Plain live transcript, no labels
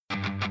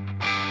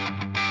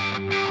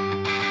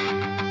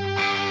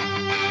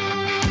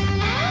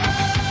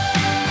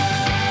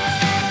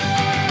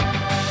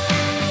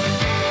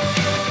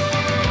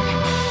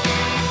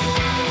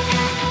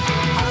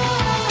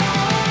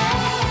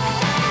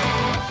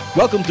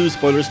Welcome to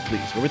Spoilers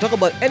Please, where we talk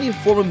about any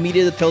form of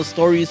media that tells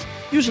stories,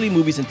 usually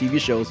movies and TV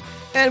shows,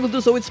 and we'll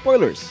do so with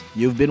spoilers.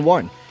 You've been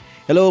warned.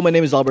 Hello, my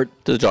name is Albert.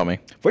 This is Johnny.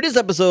 For this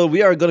episode,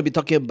 we are going to be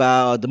talking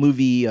about the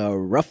movie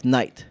Rough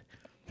Night.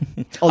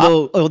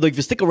 although if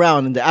you stick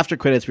around in the after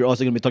credits, we're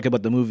also going to be talking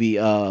about the movie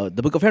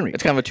The Book of Henry.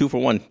 It's kind of a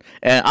 2-for-1,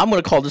 and I'm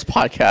going to call this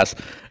podcast.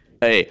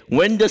 Hey,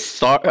 when does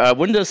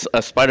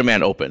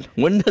Spider-Man open?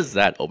 When does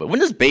that open?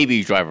 When does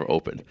Baby Driver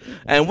open?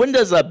 And when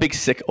does Big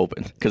Sick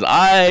open? Because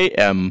I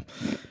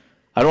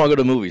don't want to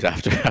go to movies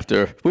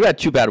after we've had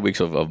 2 bad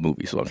weeks of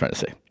movies. Is what I'm trying to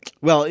say.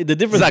 Well, the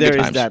difference there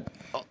is that,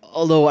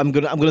 although I'm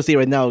gonna say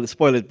right now,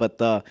 spoil it, but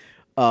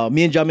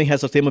me and Jamie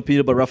has the same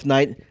opinion about Rough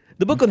Night.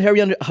 The Book on Harry,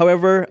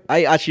 however,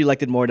 I actually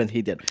liked it more than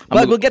he did.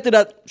 But we'll get to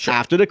that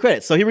after the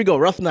credits. So here we go.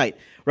 Rough Night.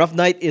 Rough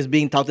Night is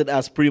being touted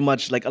as pretty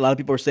much like a lot of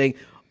people are saying,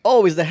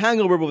 oh, it's The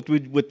Hangover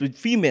with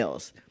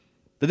females.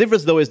 The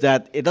difference, though, is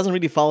that it doesn't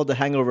really follow the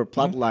Hangover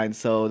plot line,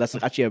 so that's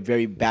actually a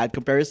very bad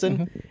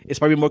comparison. It's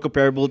probably more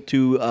comparable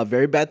to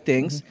Very Bad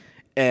Things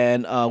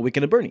and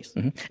Weekend at Bernie's.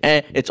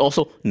 And it's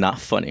also not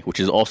funny, which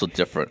is also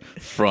different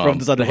from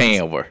The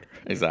Hangover.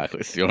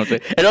 Exactly. You know what I'm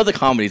saying? And other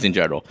comedies in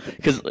general.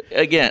 Because,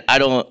 again,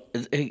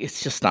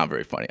 it's just not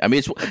very funny. I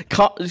mean,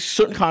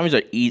 certain comedies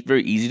are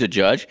very easy to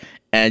judge,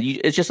 and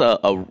it's just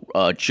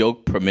a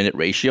joke per minute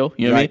ratio.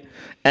 You know what I mean?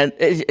 And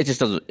it just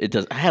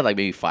doesn't. I had like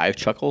maybe 5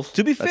 chuckles.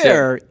 To be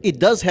fair, it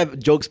does have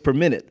jokes per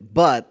minute,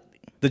 but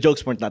the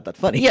jokes weren't not that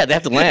funny. Yeah, they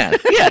have to land.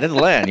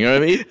 You know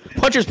what I mean?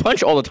 Punchers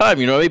punch all the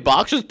time. You know what I mean?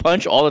 Boxers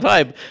punch all the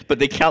time, but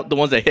they count the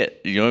ones that hit.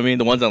 You know what I mean?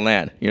 The ones that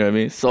land. You know what I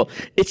mean? So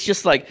it's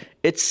just like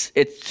it's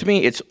to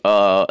me. It's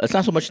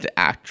not so much the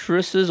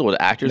actresses or the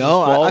actors.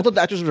 No, I thought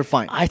the actresses were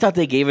fine. I thought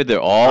they gave it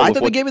their all. I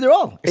thought they gave it their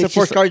all, except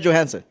for Scarlett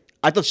Johansson.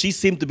 I thought she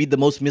seemed to be the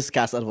most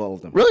miscast out of all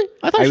of them. Really?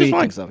 I thought she was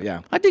fine. think so,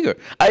 yeah. I dig her.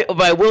 But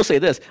I will say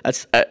this.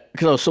 Because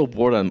I was so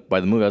bored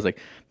by the movie. I was like,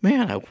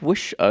 man, I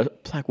wish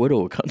Black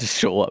Widow would come to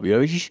show up. You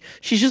know,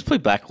 she just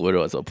played Black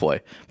Widow at some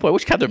point. Boy, I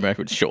wish Captain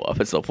America would show up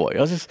at some point.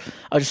 I was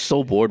just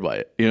so bored by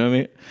it. You know what I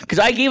mean? Because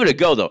I gave it a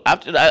go, though.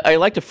 After I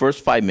liked the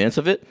first 5 minutes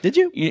of it. Did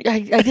you? I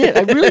did.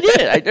 I really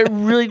did. I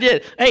really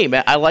did. Hey,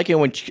 man, I like it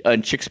when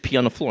chicks pee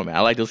on the floor, man.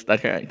 I like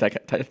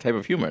that type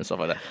of humor and stuff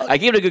like that. I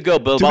gave it a good go.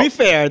 But to be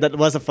fair, that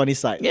was a funny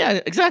sight. Yeah,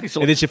 exactly.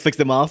 So, and then she flicked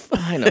them off.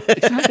 I know,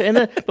 exactly. And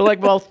then, but like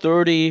about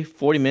 30,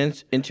 40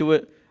 minutes into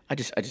it, I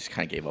just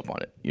kind of gave up on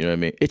it. You know what I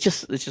mean? It's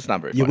just not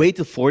very funny. You wait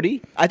till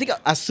 40? I think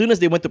as soon as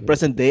they went to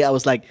present day, I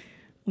was like,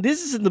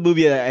 this isn't the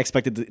movie I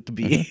expected it to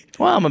be.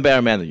 Well, I'm a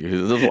better man than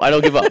you. I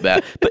don't give up,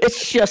 man. But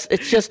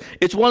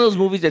it's one of those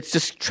movies that's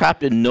just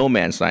trapped in no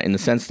man's land in the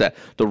sense that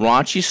the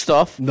raunchy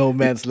stuff. No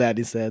man's land,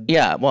 he said.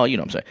 Yeah, well, you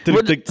know what I'm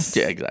saying.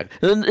 Yeah,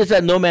 exactly. It's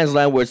that no man's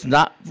land where it's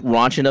not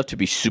raunchy enough to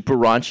be super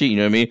raunchy. You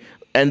know what I mean?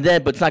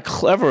 But it's not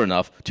clever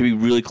enough to be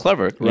really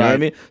clever. You know what I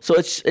mean? So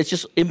it's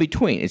just in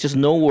between. It's just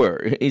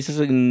nowhere. It's just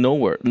like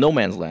nowhere. No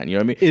man's land. You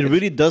know what I mean? It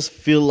really does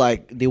feel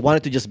like they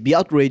wanted to just be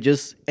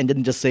outrageous and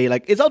then just say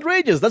like, it's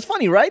outrageous. That's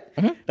funny, right?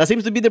 That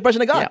seems to be the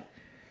impression I got.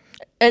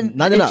 Yeah. And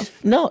not enough.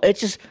 It's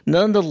just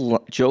none of the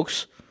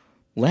jokes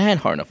land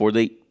hard enough. Or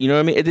they, you know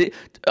what I mean?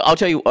 I'll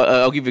tell you.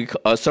 I'll give you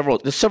several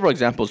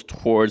examples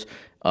towards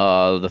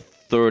the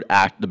third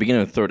act, the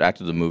beginning of the third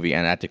act of the movie,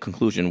 and at the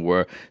conclusion,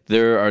 where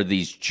there are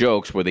these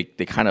jokes where they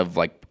kind of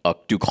like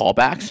do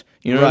callbacks.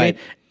 You know what I mean?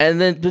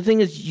 And then the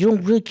thing is, you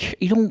don't really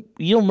you don't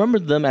remember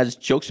them as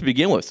jokes to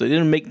begin with, so they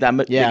didn't make that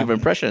big of an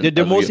impression.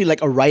 They're mostly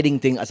like a writing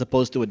thing as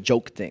opposed to a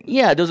joke thing.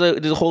 Yeah, there's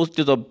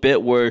a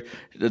bit where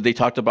they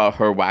talked about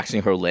her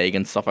waxing her leg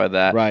and stuff like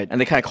that, right? And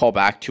they kind of call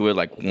back to it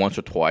like once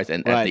or twice,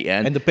 and at the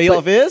end, and the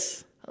payoff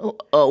is.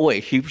 Oh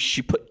wait,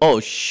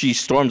 she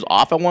storms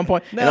off at one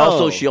point, and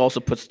also she also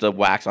puts the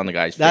wax on the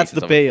guy's face. That's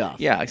the payoff.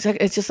 Yeah,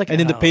 exactly. It's just like, and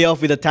then the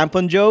payoff with a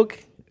tampon joke.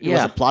 It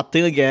was a plot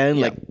thing again.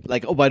 Yeah.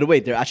 Like oh, by the way,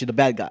 they're actually the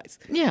bad guys.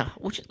 Yeah,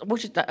 which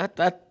is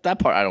that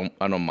part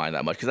I don't mind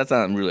that much because that's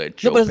not really a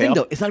joke. No, but the thing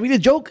though, it's not really a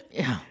joke.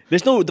 Yeah,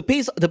 there's no the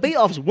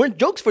payoffs weren't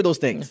jokes for those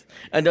things.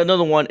 And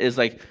another one is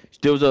like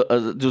there was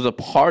a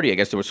party I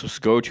guess they were supposed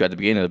to go to at the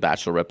beginning of the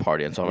bachelorette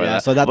party and stuff like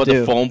that. So that about too.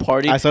 The phone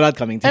party. I saw that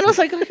coming too. And I was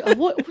like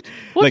what?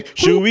 Like,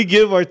 should we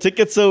give our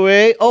tickets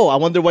away? Oh, I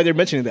wonder why they're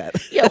mentioning that.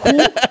 Yeah,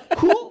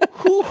 who?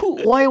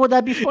 Why would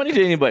that be funny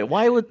to anybody?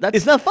 Why would that?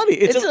 It's not funny.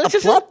 It's just a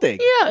plot thing.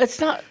 Yeah, it's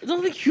not. There's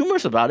nothing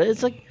humorous about it.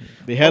 It's like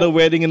they had a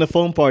wedding and a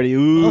phone party.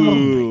 Ooh, oh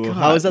my God.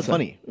 How is that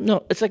funny?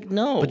 No, it's like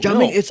no. But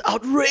John, it's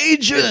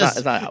outrageous.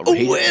 It's not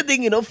outrageous. A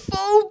wedding and a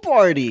phone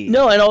party.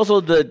 No, and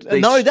also not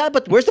only that,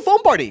 but where's the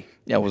phone party?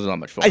 Yeah, it wasn't that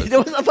much fun. There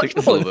was not much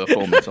fun. A little bit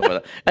of foam and stuff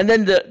like that. And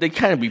then they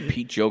kind of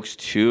repeat jokes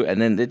too, and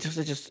then they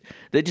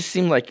just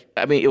seem like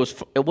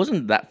it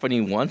wasn't that funny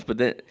once, but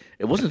then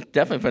it wasn't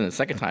definitely funny the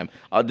second time.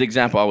 The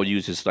example I would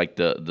use is like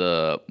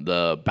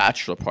the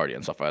bachelor party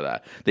and stuff like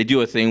that. They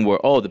do a thing where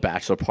the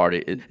bachelor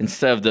party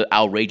instead of the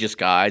outrageous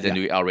guys and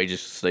do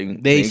outrageous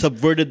things,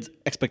 subverted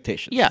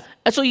expectations. Yeah,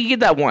 and so you get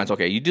that once.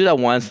 Okay, you do that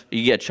once,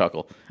 you get a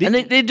chuckle, and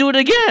they do it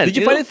again. Did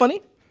you find it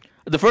funny?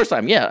 The first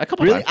time, yeah, a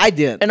couple Really? times. I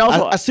didn't. And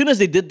also, as soon as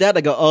they did that,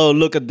 I go, oh,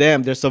 look at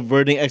them. They're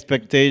subverting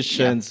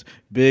expectations.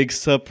 Big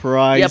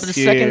surprise yeah, but the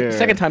here.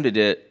 second time they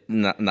did it,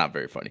 not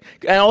very funny.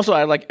 And also,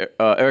 I like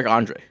Eric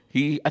Andre.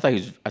 I thought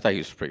he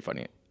was pretty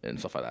funny and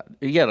stuff like that.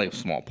 He had like a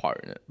small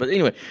part in it. But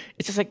anyway,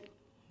 it's just like,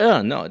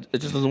 no, it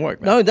just doesn't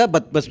work, man. Not only that,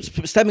 but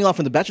stemming off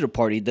from the bachelor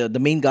party, the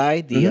main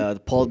guy,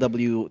 the Paul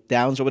W.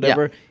 Downs or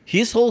whatever,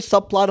 his whole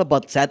subplot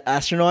about sad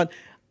astronaut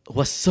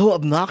was so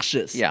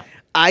obnoxious. Yeah.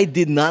 I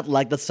did not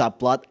like the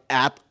subplot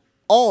at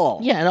all.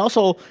 Yeah, and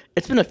also,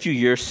 it's been a few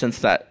years since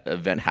that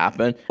event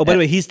happened. Oh, by the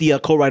way, he's the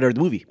co-writer of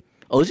the movie.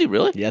 Oh, is he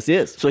really? Yes, he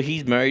is. So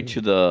he's married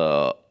to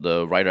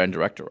the writer and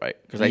director, right?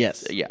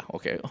 Yes. Yeah.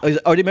 Okay.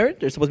 Are they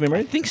married? They're supposed to be I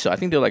married? think so. I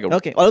think they're like a.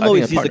 Okay. All I know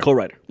think is a he's the partner.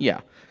 co-writer. Yeah,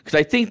 because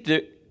I think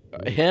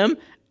him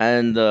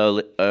and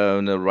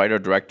the writer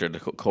director, the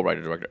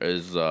co-writer director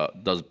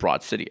does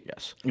Broad City, I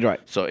guess. Right.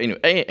 So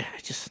anyway, I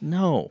just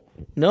no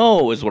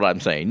is what I'm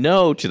saying.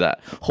 No to that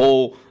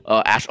whole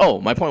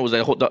my point was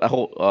that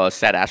whole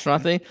sad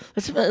astronaut thing.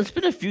 It's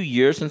been a few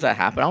years since that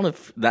happened. I don't know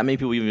if that many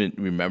people even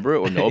remember it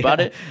or know about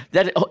it.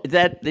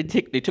 That they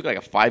took like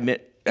a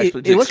 5-minute.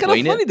 It was kind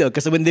of funny though,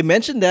 because when they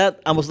mentioned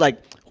that, I was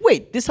like,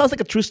 wait, this sounds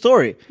like a true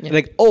story. Yeah.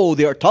 Like, oh,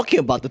 they are talking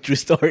about the true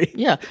story.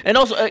 Yeah, and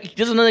also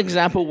just another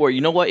example where,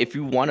 you know what, if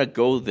you want to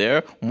go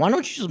there, why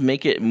don't you just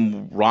make it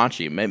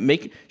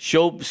raunchy?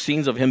 Show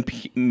scenes of him,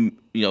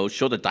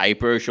 show the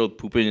diaper, show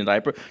pooping in the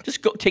diaper.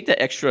 Just go take that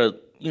extra,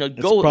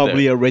 It's go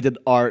probably there. a rated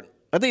R.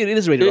 I think it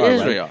is rated It R. is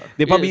right? rated R.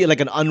 They It probably is.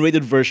 like an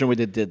unrated version where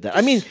they did that.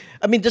 I mean,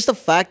 just the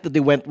fact that they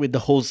went with the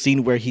whole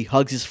scene where he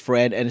hugs his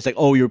friend and it's like,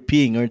 oh, you're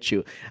peeing, aren't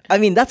you? I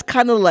mean, that's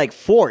kind of like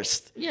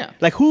forced. Yeah.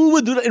 Like, who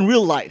would do that in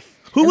real life?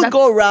 Who would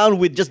go around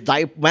with just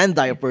man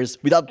diapers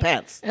without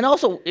pants? And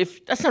also,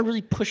 if that's not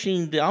really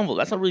pushing the envelope,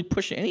 that's not really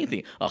pushing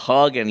anything. A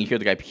hug and you hear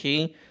the guy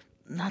peeing,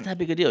 not that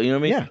big a deal. You know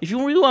what I mean? Yeah. If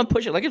you really want to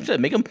push it, like I said,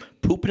 make him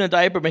poop in a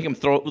diaper, make him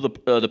throw the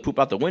poop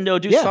out the window,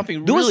 do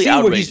something Do really a scene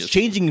outrageous. where he's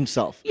changing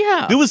himself.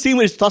 Yeah. Do a scene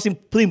where he's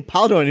putting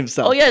powder on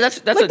himself. Oh yeah,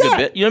 that's Like a good that.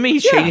 bit. You know what I mean?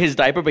 He's Yeah. changing his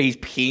diaper, but he's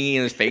peeing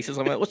in his face or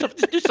something. What's up?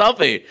 Just do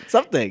something.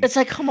 Something. It's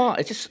like, come on.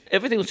 It's just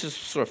everything was just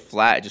sort of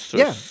flat. It just sort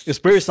Yeah, of it's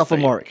very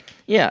sophomoric.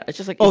 Yeah, it's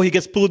just like Oh, he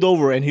gets pulled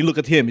over and he look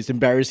at him. It's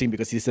embarrassing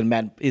because he's in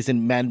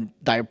man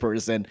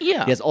diapers and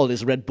Yeah. he has all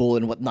this Red Bull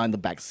and whatnot in the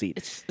back seat.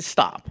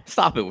 stop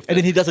it with And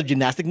then he does a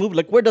gymnastic move.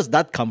 Like, where does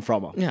that come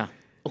from? yeah.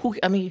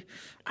 I mean,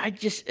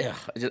 it's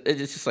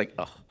just like,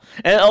 ugh.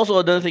 And also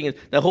another thing is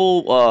the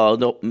whole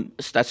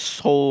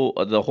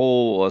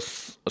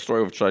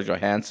story of Scarlett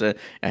Johansson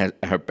and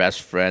her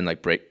best friend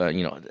like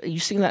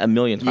you've seen that a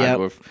million times. Yeah.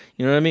 With,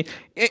 you know what I mean?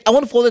 I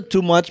won't fold it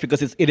too much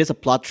because it is a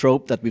plot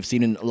trope that we've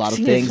seen in a lot of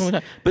Seen it things. so many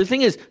times. But the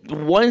thing is, the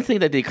one thing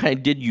that they kind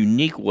of did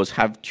unique was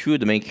have two of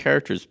the main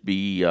characters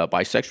be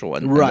bisexual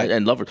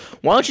and lovers.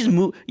 Why don't you just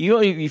move?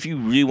 If you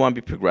really want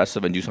to be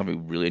progressive and do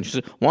something really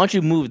interesting, why don't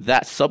you move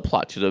that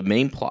subplot to the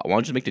main plot? Why don't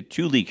you just make the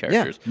two lead Yeah,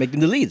 characters? make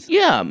them the leads.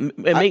 Yeah,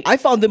 I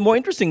found them more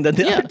interesting than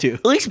the other two.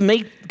 At least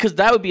because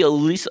that would be at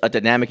least a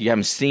dynamic you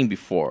haven't seen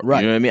before.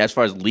 Right. You know what I mean? As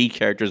far as lead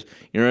characters,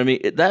 you know what I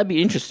mean? That'd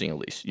be interesting at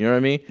least. You know what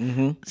I mean?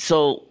 Mm-hmm.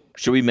 So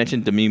should we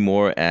mention Demi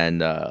Moore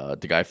and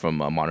the guy from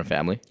Modern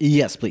Family?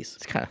 Yes, please.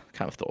 It's kind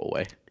of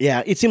throwaway.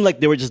 Yeah, it seemed like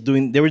they were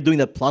doing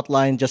that plot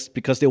line just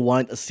because they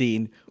want a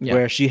scene Yeah.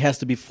 where she has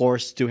to be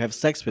forced to have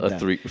sex with them.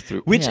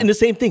 Which, yeah. in the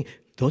same thing,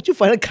 don't you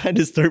find it kind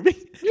of disturbing?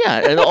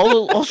 Yeah, and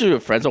also your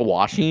friends are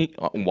watching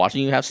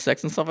you have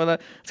sex and stuff like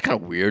that. It's kind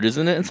of weird,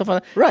 isn't it? And stuff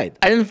like that. Right.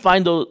 I didn't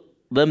find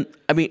them.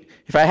 I mean,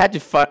 if I had to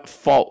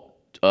fault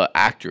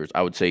actors,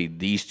 I would say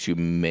these two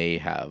may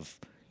have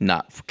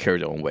not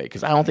carried their own way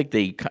because I don't think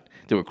they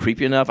were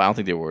creepy enough. I don't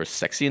think they were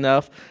sexy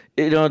enough.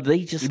 They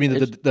just. You mean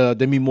the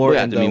Demi Moore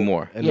and Demi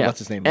Moore. and Yeah. what's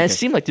his name? And it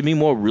seemed like Demi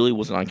Moore really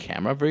wasn't on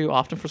camera very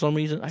often for some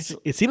reason.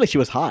 It seemed like she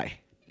was high.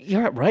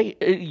 You're right.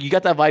 You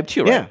got that vibe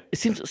too, right? Yeah. It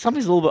seems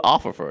something's a little bit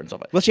off of her and stuff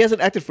like that. Well, she hasn't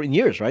acted in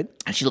years, right?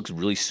 And she looks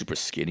really super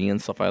skinny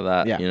and stuff like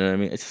that. Yeah. You know what I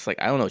mean? It's just like,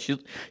 I don't know. She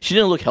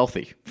didn't look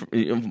healthy. That's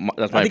my I think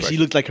impression. she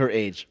looked like her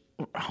age.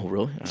 Oh,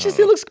 really? She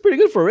still looks pretty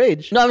good for her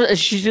age. No, I mean,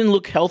 she didn't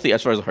look healthy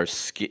as far as her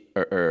skin.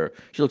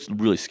 She looks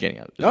really skinny.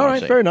 is what All I'm right,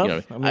 saying. fair enough. You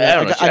know, I mean,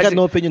 don't know. I got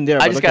no opinion there,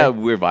 I but just got a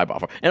weird vibe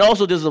off her. And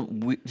also, there's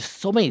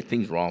so many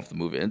things wrong with the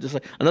movie. And just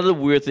like another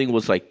weird thing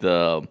was like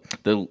the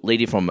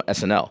lady from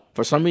SNL.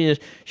 For some reason,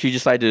 she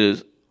decided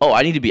to. Oh,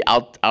 I need to be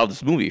out of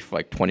this movie for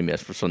like 20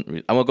 minutes for some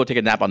reason. I'm gonna go take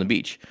a nap on the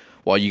beach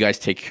while you guys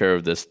take care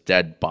of this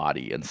dead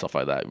body and stuff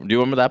like that. Do you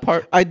remember that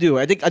part? I do.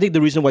 I think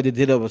the reason why they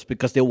did it was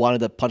because they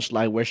wanted a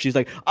punchline where she's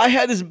like, "I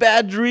had this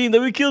bad dream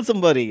that we killed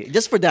somebody."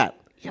 Just for that.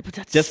 Yeah, but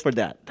that's Just for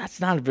that. That's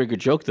not a very good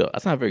joke, though.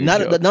 That's not a very good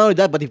Not joke. only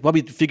that, but they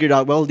probably figured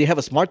out, well, they have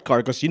a smart car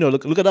because,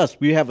 look at us.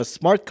 We have a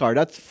smart car.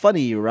 That's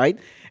funny, right?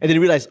 And then they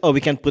realized, oh, we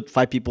can't put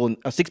 6 people in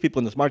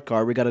the smart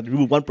car. We got to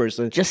remove one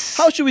person.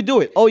 How should we do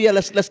it? Oh, yeah,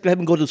 let's let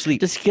him go to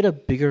sleep. Just get a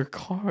bigger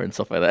car and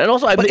stuff like that. And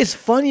also, But it's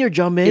funnier,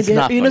 John, man, it's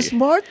not in funny. a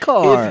smart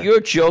car. If your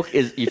joke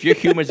is, if your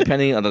humor is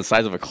depending on the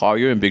size of a car,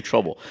 you're in big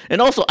trouble.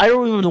 And also, I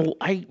don't even know.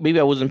 I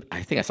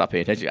think I stopped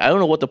paying attention. I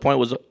don't know what the point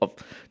was of.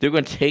 They're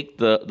going to take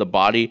the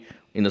body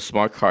in the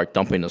smart car,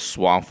 dump in a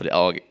swamp for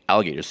the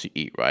alligators to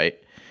eat, right?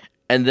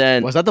 And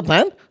then Was that the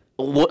plan?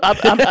 I'm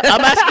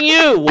asking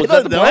you, was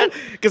that the plan?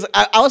 Because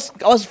I was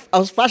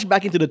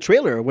flashback into the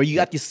trailer where you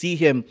got to see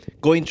him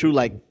going through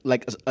like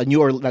a not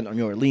New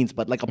Orleans,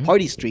 but like a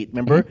party street.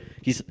 Remember,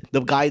 he's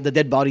the guy. The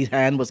dead body's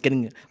hand was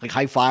getting like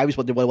high fives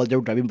while they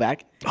were driving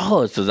back.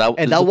 Oh, so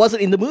that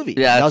wasn't in the movie.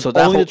 Yeah, that was so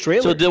only in the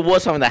trailer. So there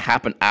was something that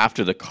happened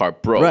after the car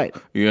broke. Right.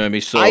 You know what I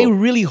mean? So I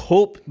really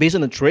hope, based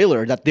on the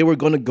trailer, that they were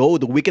going to go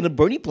the Weekend at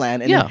Bernie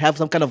plan and have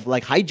some kind of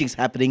like hijinks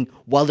happening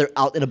while they're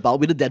out and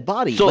about with a dead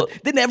body. So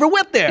but they never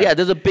went there. Yeah,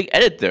 there's a big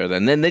edit there.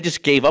 Then they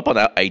just gave up on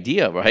that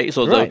idea, right?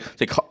 So Right.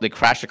 they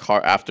crashed the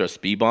car after a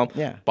speed bump.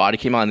 Yeah. Body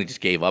came out and they just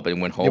gave up and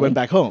went home. They went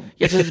back home.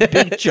 Yes, it's a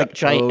big giant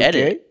Okay.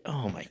 edit.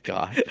 Oh my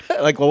god!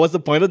 Like, what was the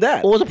point of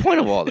that? What was the point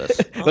of all this?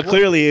 But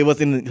clearly, it was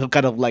in some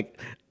kind of like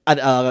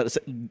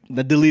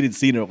the deleted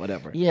scene or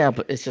whatever. Yeah,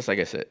 but it's just like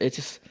I said. It's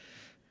just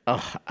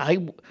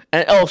and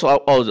also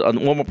one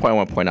more point I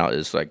want to point out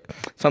is like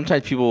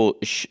sometimes people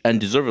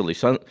and deservedly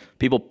some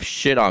people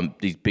shit on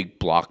these big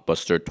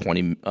blockbuster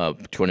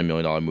 $200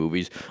 million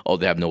movies. Oh,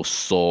 they have no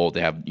soul. They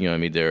have you know what I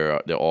mean. They're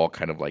all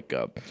kind of like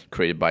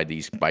created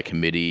by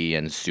committee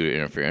and studio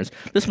interference.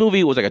 This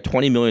movie was like a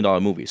 $20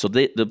 million movie, so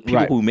the people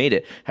Right. who made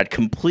it had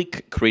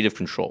complete creative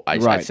control. I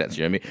Right. sense,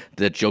 you know what I mean.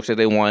 The jokes that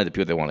they wanted, the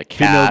people they wanted to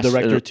cast,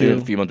 director,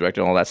 too. female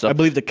director, and all that stuff. I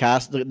believe the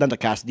cast, not the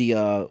cast,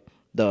 the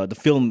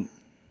film,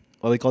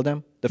 what do they call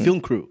them? The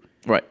film crew.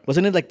 Right.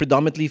 Wasn't it like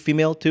predominantly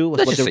female too? Was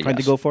Let's what just they were say trying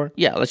yes. to go for?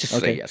 Yeah, let's just say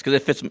Okay. yes because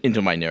it fits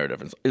into my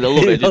narrative. It's a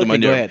little bit into my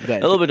Okay, go narrative.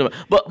 ahead. A little bit,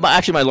 but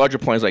actually, my larger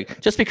point is like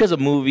just because a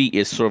movie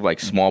is sort of like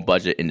small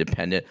budget,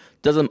 independent,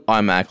 doesn't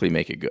automatically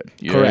make it good.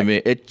 You know what I Correct.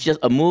 mean? It's just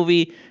a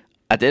movie.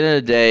 At the end of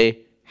the day,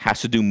 has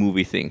to do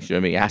movie things. You know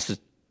what I mean? It has to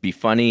be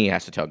funny. It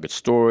has to tell a good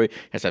story. It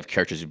has to have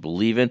characters you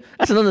believe in.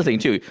 That's another thing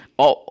too.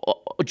 All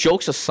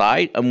jokes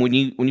aside, and when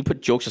you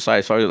put jokes aside,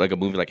 as far as like a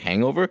movie like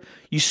Hangover,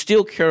 you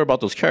still care about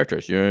those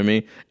characters. You know what I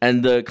mean?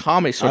 And the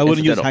comedy sort I of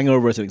wouldn't use incidental.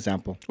 Hangover as an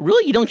example.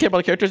 Really, you don't care about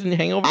the characters in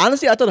Hangover?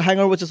 Honestly, I thought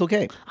Hangover was just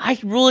okay. I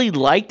really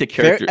like the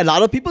Fair, characters. a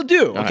lot of people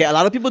do. Okay, right. a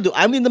lot of people do.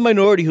 I'm in the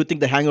minority who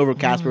think the Hangover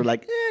cast were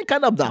like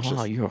kind of obnoxious.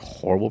 Oh, you're a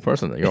horrible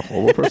person. You're a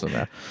horrible person,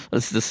 man.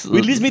 This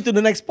Which leads me to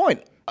the next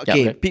point.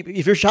 Okay, okay.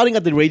 If you're shouting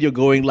at the radio,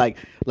 going like,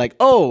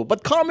 oh,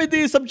 but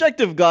comedy is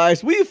subjective,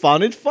 guys. We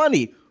found it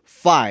funny.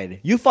 Fine,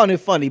 you found it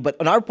funny, but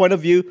on our point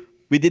of view,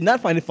 we did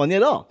not find it funny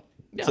at all.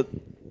 Yeah. So,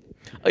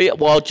 Yeah,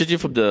 well, judging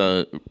from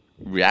the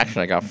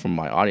reaction I got from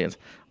my audience,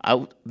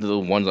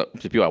 the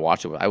people I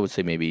watched it with, I would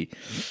say maybe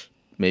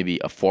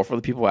a fourth of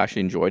the people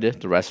actually enjoyed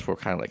it. The rest were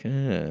kind of like,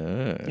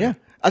 yeah,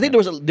 I think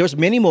there was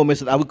many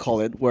moments that I would call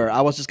it where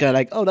I was just kind of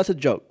like, oh, that's a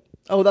joke.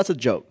 Oh, that's a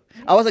joke.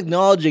 I was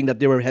acknowledging that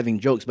they were having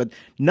jokes, but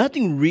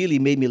nothing really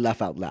made me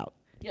laugh out loud.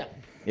 Yeah.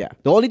 Yeah,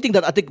 the only thing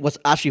that I think was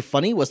actually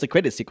funny was the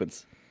credit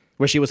sequence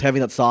where she was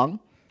having that song.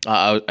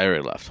 I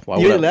already left. Why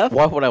You would already left?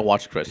 Why would I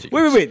watch credits?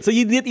 Wait. So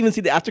you didn't even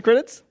see the after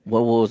credits?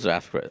 What was the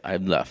after credit? I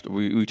left.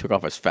 We took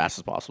off as fast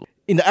as possible.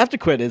 In the after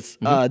credits,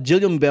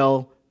 Jillian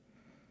Bell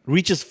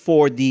reaches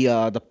for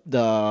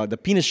the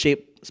penis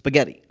shaped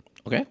spaghetti,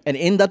 Okay. and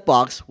in that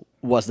box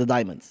was the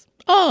diamonds.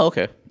 Oh,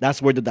 okay.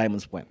 That's where the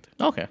diamonds went.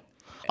 Okay.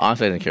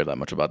 Honestly, I didn't care that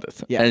much about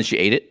this. Yeah. And she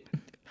ate it?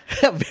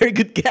 Very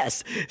good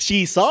guess.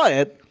 She saw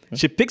it.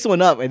 She picks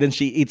one up and then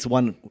she eats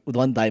one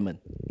diamond.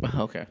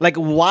 Okay. Like,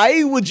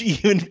 why would you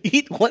even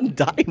eat one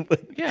diamond?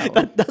 Yeah.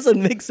 That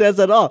doesn't make sense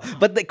at all.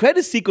 But the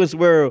credit sequence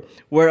where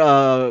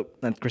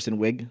not Kristen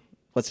Wiig,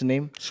 what's her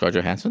name? Scarlett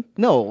Johansson?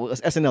 No,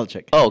 SNL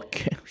chick. Oh,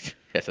 okay.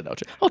 Yes, I know.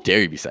 How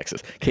dare you be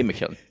sexist? Kate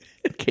McKinnon.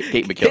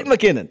 Kate McKinnon. Kate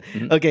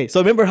McKinnon. Okay, so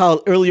remember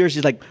how earlier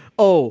she's like,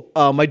 "Oh,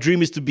 my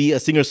dream is to be a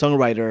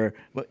singer-songwriter,"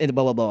 and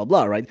blah blah blah blah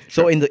blah. Right.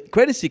 So in the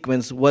credit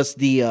sequence was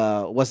the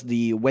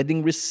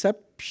wedding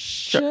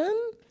reception.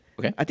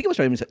 Okay. I think it was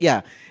wedding reception.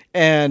 Yeah,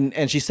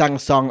 and she sang a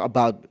song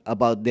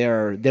about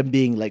them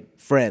being like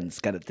friends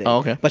kind of thing. Oh,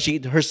 okay. But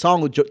her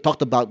song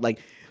talked about like,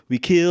 we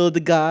killed the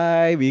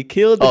guy,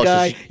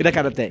 that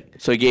kind of thing.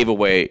 So he gave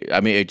away. I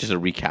mean, it's just a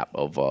recap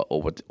of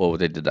what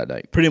they did that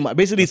night. Pretty much.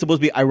 Basically, it's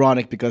supposed to be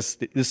ironic because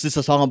this is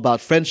a song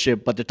about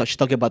friendship, but she's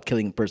talking about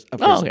killing a person.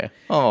 okay.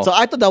 Oh. So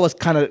I thought that was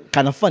kind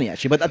of funny,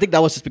 actually. But I think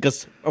that was just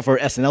because of her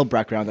SNL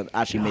background that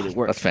actually made it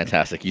work. That's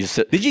fantastic.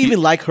 Did you even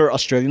like her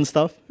Australian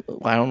stuff?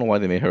 I don't know why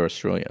they made her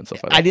Australian and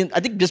stuff like that. I didn't. I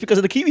think just because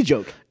of the Kiwi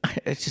joke.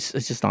 It's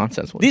just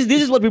nonsense. This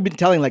is what we've been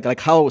telling, like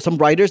how some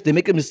writers, they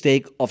make a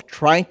mistake of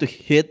trying to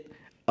hit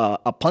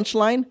a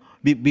punchline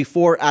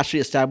before actually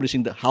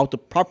establishing how to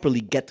properly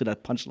get to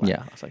that punchline.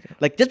 Yeah, it's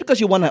like just because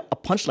you want a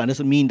punchline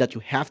doesn't mean that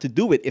you have to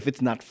do it if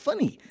it's not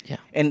funny. Yeah.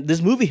 And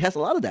this movie has a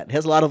lot of that. It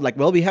has a lot of like,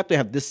 well, we have to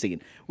have this scene.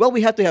 Well,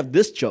 we have to have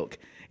this joke.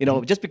 You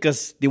know, just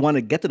because they want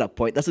to get to that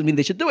point doesn't mean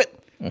they should do it.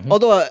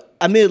 Although,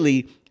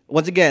 admittedly,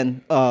 once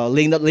again,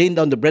 laying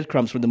down the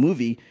breadcrumbs from the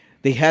movie,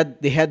 they had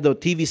the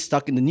TV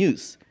stuck in the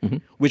news,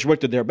 which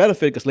worked to their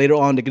benefit because later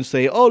on they can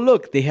say, "Oh,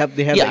 look, they have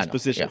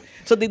exposition." Yeah.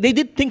 So they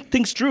did think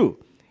things through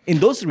in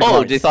those regards.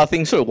 Oh, they thought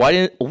things through.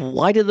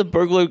 Why did the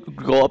burglar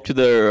go up to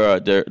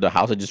their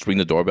house and just ring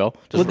the doorbell?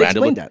 Just Well, they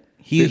randomly? explained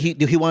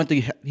that he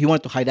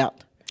wanted to hide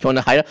out. Going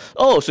to hide out?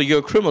 Oh, so you're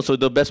a criminal. So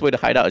the best way to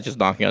hide out is just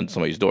knocking on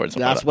somebody's door and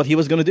stuff like That's what he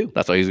was going to do.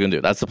 That's what he's going to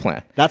do. That's the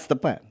plan. That's the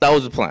plan. That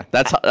was the plan.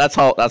 That's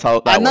how that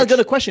I'm not works. going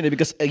to question it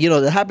because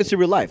that happens in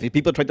real life. If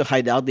people try to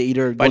hide out, they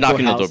either By go to a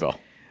knocking the house. doorbell.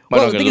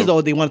 Well, the thing is,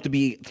 though, they want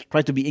to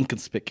try to be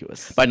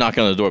inconspicuous. By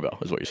knocking on the doorbell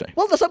is what you're saying.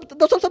 Well, that's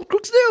what some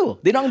crooks do.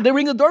 They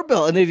ring the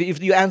doorbell, and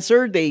if you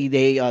answer,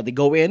 they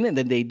go in and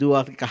then they do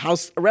a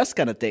house arrest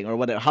kind of thing or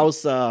whatever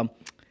house.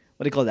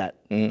 What do you call that?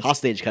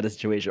 Hostage kind of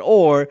situation.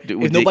 Or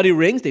if nobody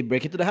rings, they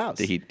break into the house.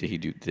 Did he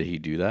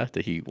do that?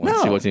 Did he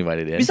once he wasn't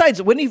invited in?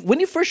 Besides, when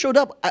he first showed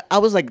up, I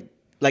was like,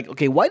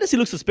 okay, why does he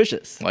look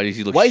suspicious? Why does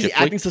he look? Why is he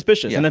acting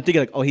suspicious? Yeah. And I'm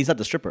thinking like, oh, he's not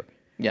the stripper.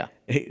 Yeah.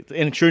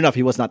 And sure enough,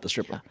 he was not the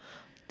stripper.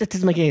 That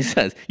doesn't make any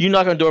sense. You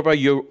knock on the doorbell,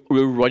 you're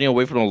running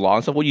away from the law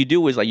and stuff. What you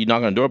do is like you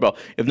knock on the doorbell.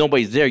 If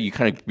nobody's there, you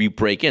kind of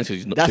break in.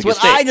 That's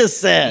what I just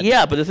said.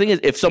 Yeah, but the thing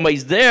is, if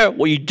somebody's there,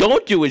 what you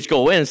don't do is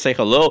go in and say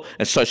hello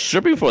and start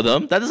stripping for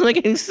them. That doesn't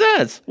make any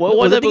sense.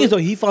 Well, the thing is, though,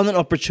 he found an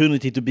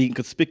opportunity to be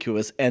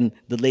inconspicuous, and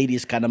the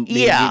ladies kind of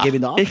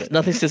giving the offer.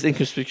 Nothing says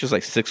inconspicuous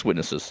like 6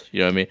 witnesses. You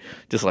know what I mean?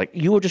 Just like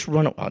you were just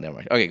running. Oh, never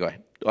mind. Okay, go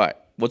ahead. All right.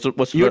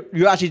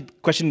 You're actually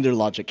questioning their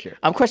logic here.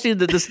 I'm questioning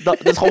this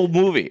whole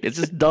movie. It's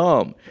just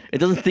dumb. It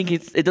doesn't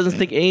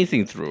think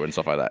anything through and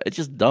stuff like that. It's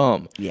just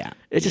dumb. Yeah.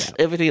 It's just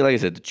everything. Like I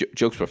said, the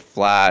jokes were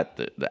flat.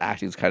 The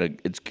acting's kind of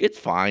it's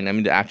fine. I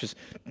mean, the actors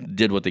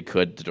did what they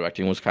could. The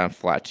directing was kind of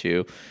flat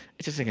too.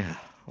 It's just like it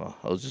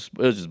was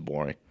just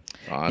boring.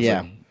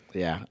 Honestly.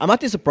 Yeah. I'm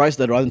actually surprised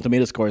that Rotten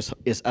Tomatoes score is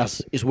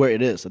where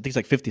it is. I think it's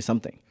like 50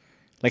 something.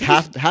 Like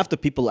half the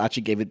people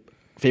actually gave it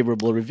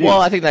favorable reviews. Well,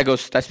 I think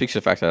that speaks to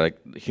the fact that like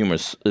humor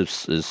is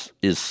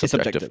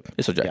subjective.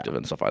 It's subjective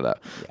and stuff like that.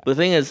 Yeah. But the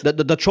thing is,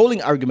 the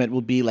trolling argument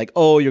will be like,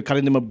 oh, you're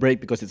cutting them a break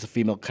because it's a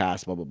female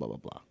cast, blah blah blah blah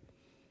blah.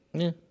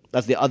 Yeah,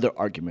 that's the other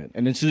argument.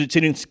 And then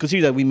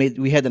consider that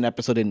we had an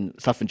episode in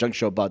Stuff and Junk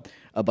Show about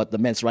the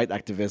men's rights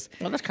activists.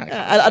 Well, that's kind of.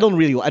 I don't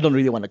really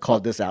want to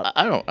call this out.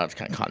 I don't. That's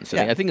kind of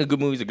condescending. Yeah. I think a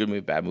good movie is a good movie.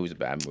 Bad movie is a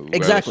bad movie.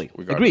 Exactly.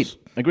 Agreed.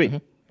 Mm-hmm.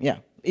 Yeah.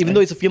 Even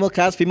though it's a female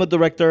cast, female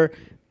director.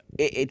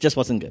 It just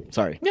wasn't good.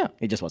 Sorry. Yeah.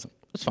 It just wasn't.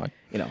 That's fine.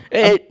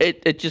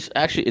 It just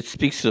actually it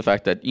speaks to the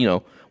fact that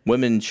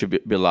women should be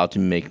allowed to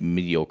make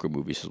mediocre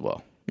movies as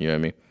well. You know what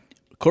I mean?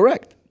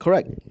 Correct.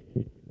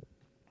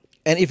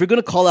 And if you're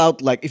gonna call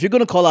out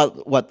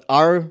what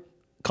our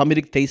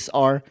comedic tastes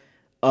are,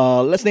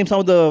 let's name some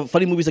of the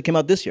funny movies that came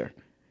out this year.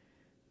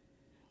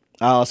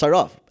 I'll start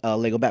off.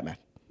 Lego Batman.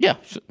 Yeah.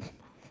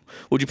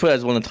 Would you put it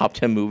as one of the top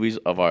 10 movies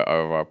of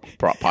our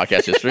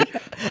podcast history?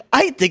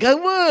 I think I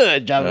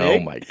would, Jamie. Oh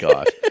my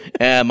gosh!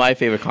 And my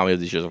favorite comedy of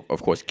this year is,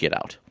 of course, Get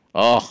Out.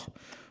 Oh,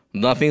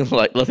 nothing else.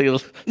 No,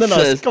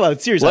 come on,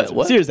 serious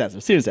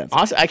answer.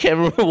 Honestly, I can't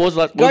remember what was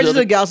last. Guardians of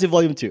the Galaxy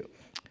Volume 2.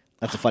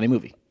 That's a funny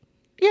movie.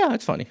 Yeah,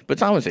 it's funny, but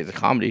I wouldn't say it's a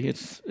comedy.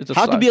 It's a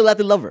How to Be a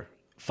Latin Lover.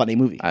 Funny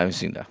movie. I haven't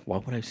seen that. Why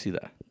would I see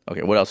that?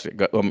 Okay, what else?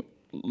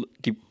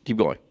 Keep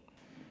going.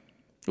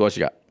 What else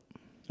you got?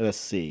 Let's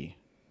see.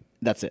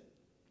 That's it.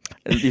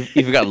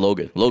 You forgot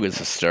Logan. Logan's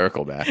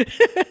hysterical, man.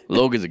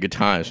 Logan's a good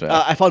time, man.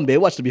 I found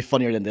Baywatch to be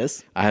funnier than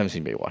this. I haven't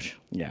seen Baywatch.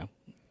 Yeah.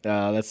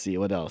 Let's see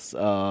what else.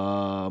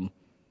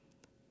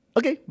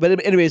 Okay,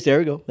 but anyways, there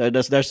we go.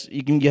 There's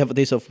you can have a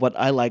taste of what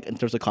I like in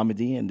terms of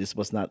comedy, and this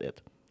was not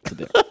it.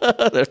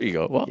 There you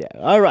go. Well. Yeah.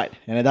 All right.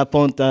 And at that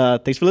point,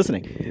 thanks for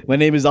listening. My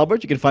name is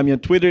Albert. You can find me on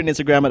Twitter and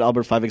Instagram at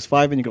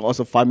Albert5x5, and you can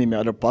also find me in my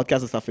other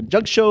podcasts and Stuff and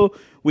Junk Show,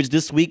 which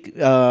this week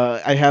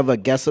I have a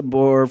guest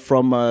aboard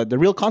from The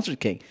Real Concert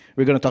King.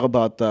 We're going to talk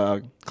about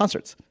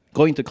concerts,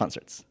 going to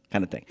concerts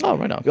kind of thing. Oh,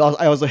 right on.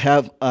 I also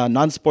have a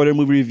non-spoiler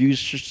movie review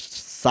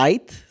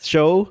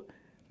show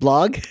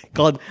blog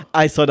called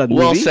I Saw That Movie.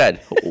 Well said.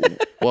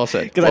 Well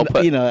said. Because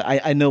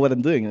I know what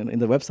I'm doing in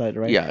the website,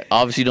 right? Yeah.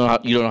 Obviously, you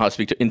don't know how to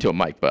speak into a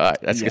mic, but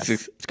it's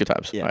good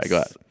times. Yes. All right, go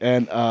ahead.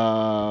 And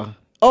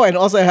and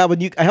also I have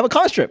a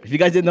comic strip. If you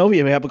guys didn't know, we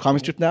have a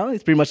comic strip now.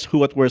 It's pretty much Who,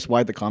 What, Where's,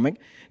 Why, the comic.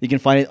 You can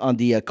find it on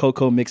the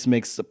Coco Mix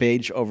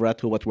page over at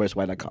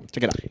whowhatwhere'swhy.com.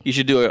 Check it out. You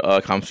should do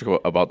a comic strip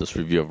about this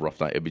review of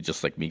Rough Night. It'd be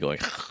just like me going.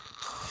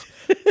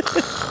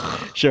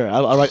 Sure,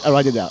 I'll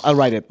write it down. I'll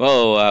write it.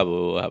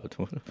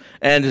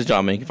 And this is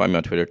John Ming. You can find me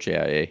on Twitter,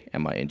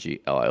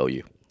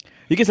 JIAMINGLIOU.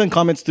 You can send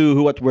comments to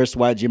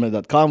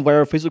whowhatwhere'swhy@gmail.com via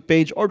our Facebook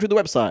page or through the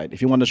website.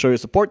 If you want to show your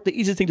support, the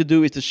easiest thing to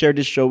do is to share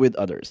this show with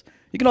others.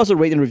 You can also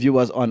rate and review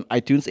us on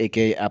iTunes,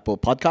 aka Apple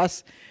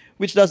Podcasts,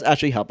 which does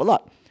actually help a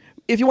lot.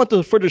 If you want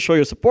to further show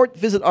your support,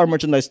 visit our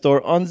merchandise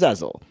store on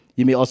Zazzle.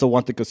 You may also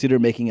want to consider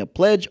making a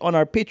pledge on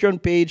our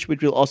Patreon page,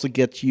 which will also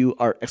get you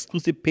our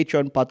exclusive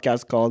Patreon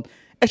podcast called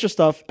Extra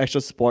Stuff,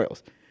 Extra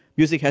Spoils.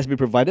 Music has been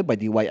provided by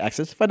the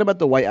Y-Axis. Find them at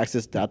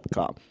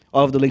thyaxis.com.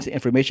 All of the links and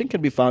information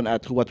can be found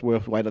at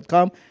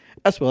whowhatwhere'swhy.com,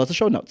 as well as the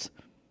show notes.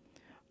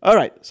 All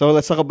right, so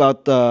let's talk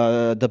about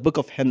the Book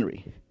of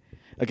Henry.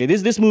 Okay,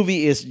 this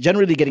movie is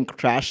generally getting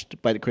trashed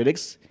by the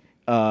critics,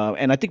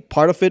 and I think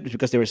part of it is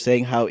because they were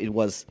saying how it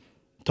was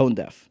tone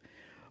deaf.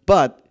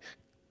 But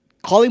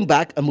calling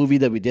back a movie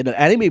that we did, an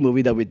anime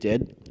movie that we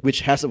did,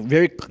 which has a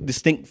very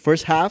distinct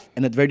first half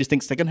and a very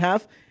distinct second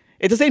half,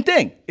 it's the same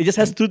thing. It just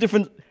has two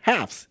different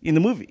halves in the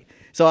movie.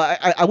 So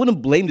I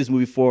wouldn't blame this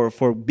movie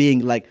for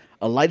being like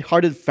a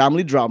lighthearted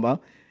family drama,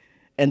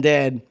 and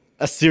then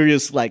a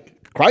serious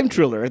like crime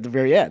thriller at the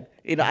very end.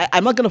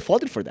 I'm not gonna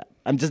fault it for that.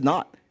 I'm just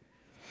not.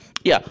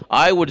 Yeah,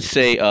 I would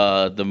say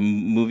the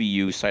movie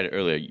you cited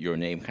earlier, Your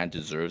Name, kind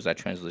of deserves that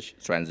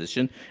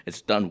transition.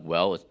 It's done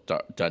well. It's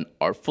done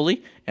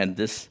artfully, and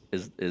this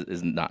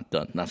is not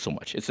done. Not so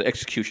much. It's the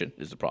execution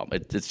is the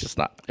problem. It's just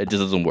not. It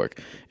just doesn't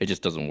work. It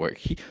just doesn't work.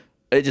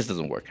 It just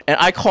doesn't work. And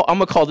I'm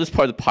gonna call this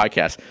part of the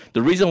podcast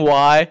the reason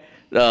why.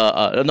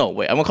 I'm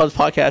gonna call this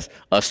podcast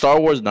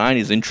Star Wars 9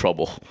 is in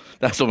trouble.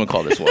 That's what I'm gonna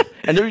call this one.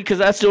 And because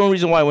that's the only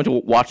reason why I went to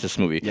watch this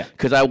movie. Yeah.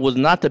 Because I was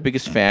not the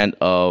biggest fan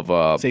of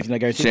Safety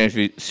Not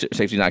Guaranteed.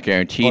 Safety Not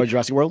Guaranteed. Or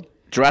Jurassic World.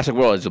 Jurassic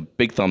World is a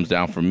big thumbs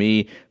down for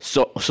me.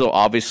 So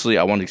obviously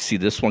I wanted to see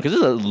this one because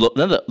this is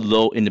another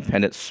low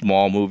independent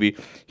small movie.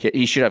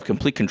 He should have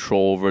complete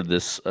control over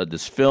this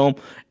film.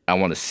 I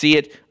want to see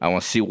it. I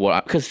want to see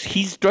because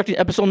he's directing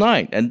Episode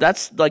 9, and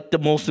that's like the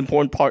most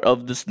important part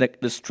of this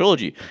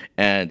trilogy.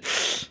 And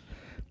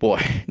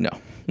boy, no.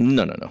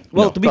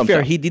 Well, to be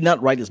fair, he did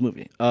not write this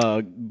movie.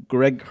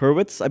 Greg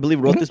Hurwitz, I believe,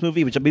 wrote this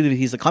movie, which I believe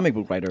he's a comic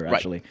book writer,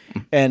 actually.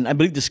 Right. And I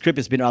believe the script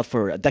has been out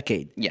for a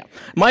decade. Yeah.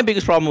 My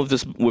biggest problem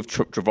with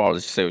Trevorrow,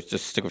 let's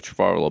just stick with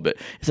Trevorrow a little bit,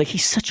 is like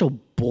he's such a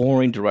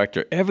boring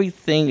director.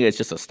 Everything is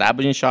just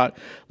establishing shot,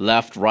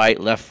 left, right.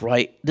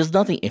 There's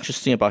nothing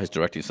interesting about his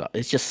directing style.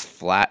 It's just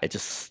flat. It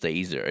just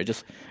stays there.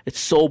 It's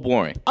so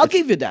boring. I'll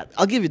give you that.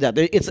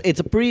 It's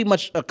a pretty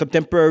much a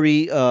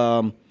contemporary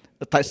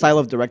style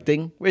of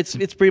directing where it's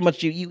pretty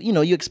much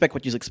you expect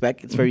what you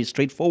expect. It's very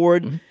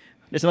straightforward. Mm-hmm.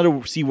 There's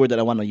another C word that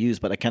I want to use,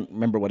 but I can't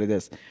remember what it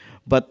is.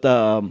 But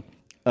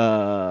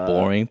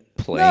boring,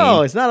 plain.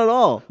 No, it's not at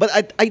all.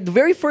 But the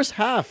very first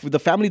half with the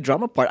family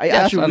drama part, I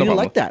actually really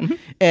like that. Mm-hmm.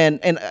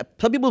 And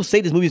some people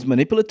say this movie is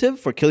manipulative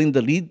for killing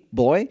the lead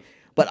boy,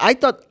 but I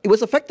thought it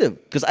was effective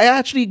because I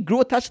actually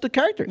grew attached to the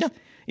characters. Yeah.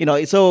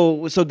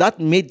 So that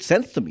made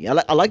sense to me.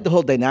 I like the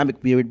whole dynamic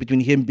between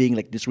him being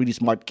like this really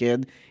smart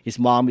kid. His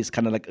mom is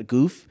kind of like a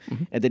goof,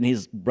 and then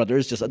his brother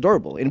is just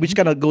adorable. And which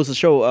kind of goes to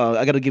show,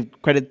 I got to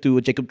give credit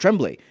to Jacob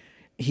Tremblay.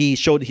 He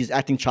showed his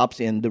acting chops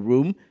in The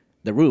Room.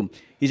 Room.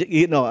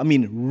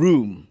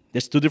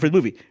 There's two different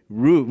movies.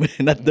 Room,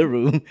 not The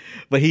Room.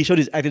 But he showed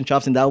his acting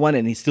chops in that one,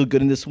 and he's still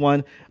good in this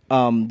one.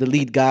 The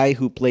lead guy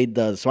who played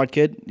the smart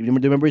kid, do you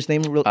remember his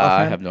name?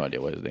 I have no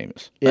idea what his name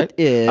is. I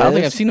don't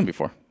think I've seen him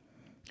before.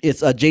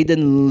 It's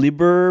Jaden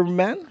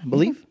Lieberman, I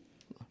believe.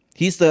 Mm-hmm.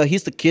 He's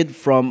the kid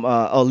from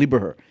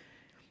Lieberher.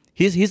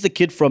 He's the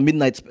kid from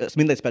Midnight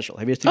Special.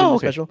 Have you seen Midnight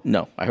Special?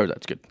 No, I heard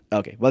that's good.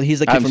 Okay, well he's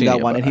the kid from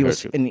that one, and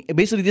and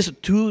basically these are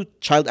two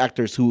child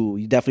actors who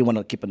you definitely want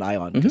to keep an eye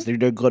on because they're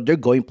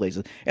going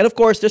places. And of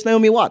course, there's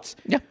Naomi Watts,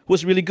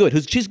 who's really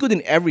good. She's good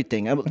in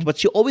everything, but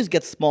she always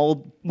gets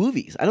small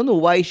movies. I don't know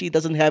why she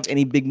doesn't have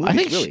any big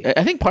movies.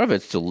 I think part of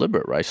it's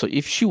deliberate, right? So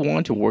if she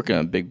wanted to work in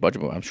a big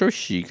budget movie, I'm sure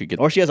she could get.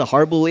 Or she has a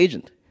horrible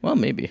agent. Well,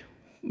 maybe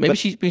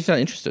she's not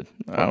interested.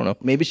 I don't know.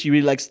 Maybe she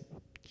really likes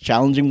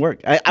challenging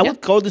work. I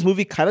would call this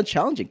movie kind of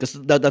challenging because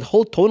that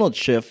whole tonal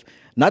shift,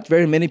 not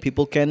very many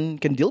people can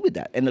deal with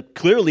that. And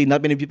clearly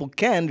not many people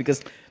can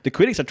because the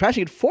critics are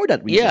trashing it for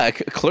that reason. Yeah,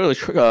 clearly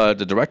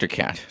the director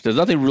can't. There's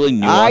nothing really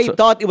new. I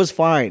thought it was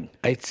fine.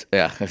 I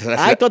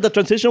thought the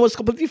transition was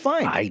completely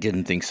fine. I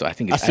didn't think so. I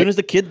think as soon as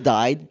the kid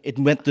died, it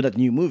went to that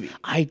new movie.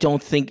 I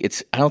don't think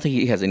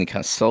he has any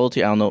kind of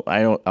subtlety. I don't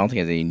think he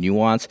has any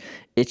nuance.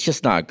 It's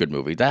just not a good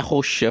movie. That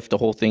whole shift, the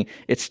whole thing,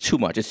 it's too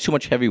much. It's too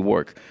much heavy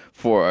work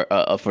for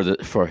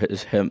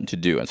him to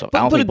do and stuff.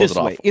 But put it this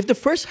way: if the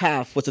first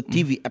half was a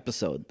TV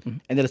episode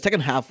and then the second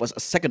half was a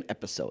second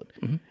episode,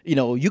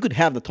 you could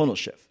have the tonal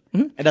shift.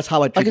 And that's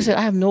how I treat it. Like I said,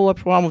 I have no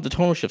problem with the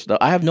tonal shifts.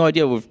 I have no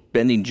idea with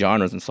bending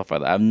genres and stuff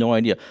like that. I have no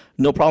idea.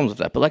 No problems with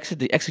that. But like I said,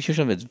 the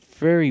execution of it is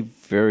very,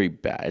 very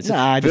bad. It's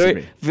I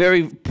disagree.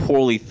 Very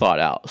poorly thought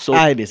out. So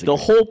I disagree.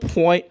 The whole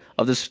point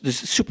of this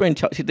super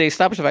intelligent, they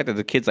established the fact that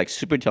the kid's like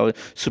super intelligent,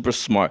 super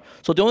smart.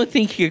 So the only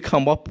thing he could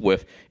come up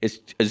with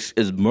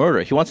is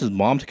murder. He wants his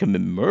mom to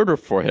commit murder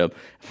for him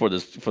for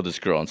this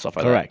girl and stuff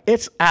like Correct.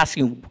 that.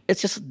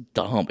 It's just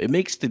dumb. It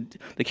makes the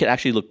kid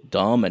actually look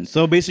dumb. And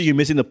so basically, you're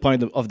missing the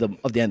point of the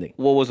ending.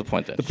 What was the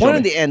point then? The point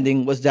of the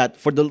ending was that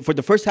for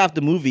the first half of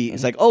the movie,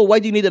 it's like, oh, why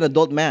do you need an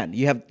adult man?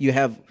 You have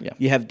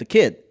the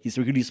kid. He's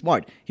really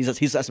smart. He's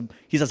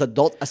as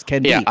adult as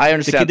can be. Yeah, I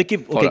understand.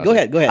 Go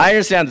ahead. I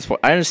understand this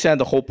point. I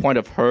understand the whole point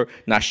of her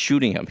not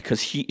shooting him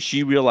because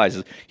she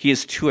realizes he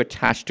is too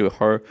attached to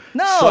her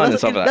son and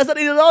stuff like that. That's not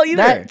it at all either.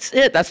 That's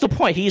it. That's the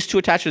point. He is too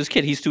attached to his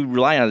kid. He's too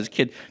reliant on his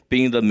kid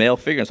being the male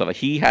figure and stuff.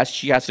 She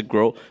has to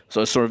grow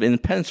sort of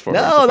independence for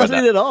her. No, that's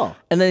not it at all.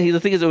 And then the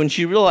thing is, when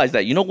she realized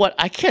that, you know what,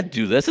 I can't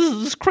do this. This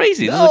is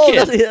crazy. No, this is a kid.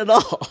 That's not it at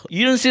all.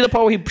 You didn't see the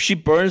part where she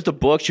burns the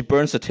book, she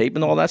burns the tape,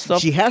 and all that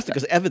stuff. She has to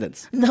because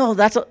evidence. No,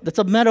 that's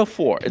a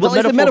metaphor. It's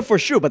a metaphor,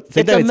 sure, but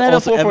it's a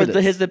metaphor for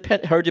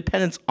her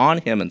dependence on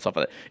him and stuff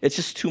like that. It's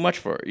just too much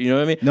for her. You know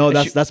what I mean? No,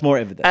 that's more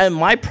evidence. And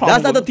my problem.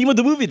 That's not the theme of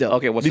the movie, though.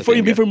 Okay, before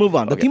we move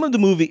on, the theme of the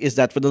movie is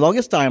that for the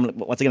longest time,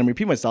 once again, I'm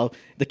repeating myself,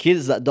 the kid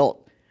is the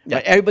adult. Yeah.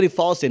 Right? Everybody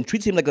follows him,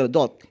 treats him like an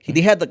adult.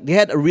 They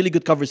had a really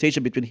good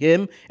conversation between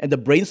him and the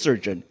brain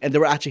surgeon, and they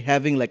were actually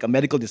having like a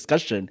medical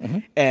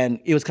discussion. And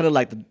it was kind of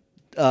like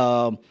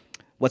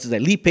what's his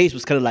name? Lee Pace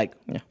was kind of like,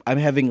 I'm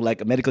having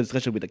like a medical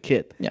discussion with a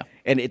kid. Yeah.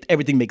 And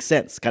everything makes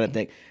sense, kind of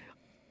thing.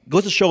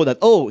 Goes to show that,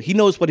 oh, he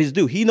knows what he's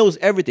due. He knows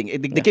everything.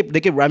 They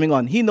keep rhyming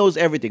on. He knows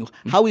everything.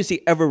 How is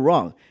he ever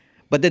wrong?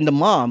 But then the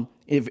mom,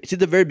 since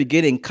the very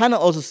beginning, kind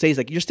of also says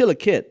like, you're still a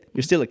kid.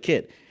 You're still a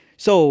kid.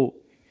 So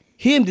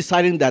him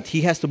deciding that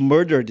he has to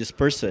murder this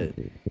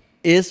person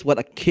is what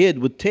a kid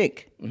would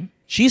think.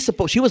 She was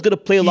going to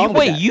play along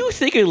with that. Wait, you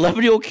think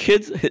 11-year-old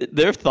kids,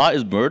 their thought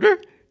is murder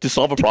to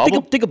solve a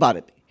problem? Think about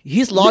it.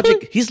 His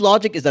logic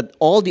is that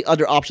all the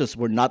other options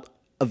were not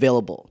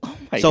available. Oh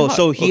my so God.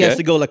 so he has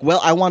to go like, well,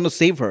 I want to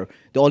save her.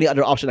 The only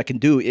other option I can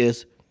do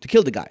is to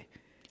kill the guy.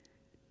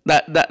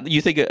 That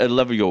you think an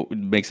 11-year-old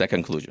makes that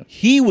conclusion?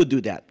 He would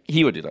do that.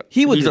 He would do that.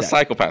 He would He's do a that.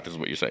 psychopath, is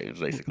what you're saying.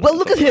 Basically. Well,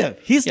 look at him.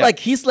 He's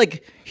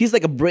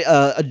like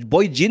a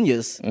boy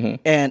genius,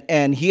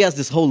 and he has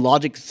this whole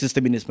logic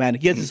system in his man.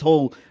 He has this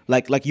whole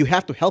like you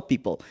have to help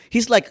people.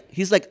 He's like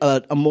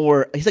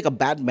a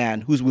Batman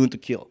who's willing to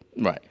kill.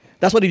 Right.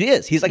 That's what it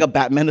is. He's like a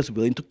Batman that's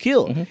willing to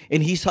kill,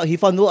 and he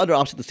found no other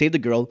option to save the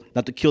girl,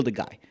 not to kill the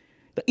guy.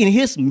 In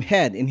his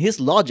head, in his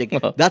logic,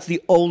 that's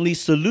the only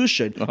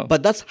solution.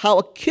 But that's how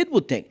a kid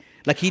would think.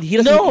 Like he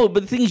doesn't. No,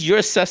 but the thing is,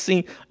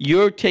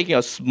 you're taking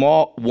a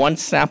small one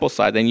sample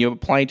size and you're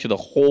applying to the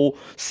whole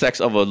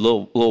sex of a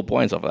little boy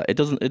and stuff like that.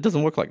 It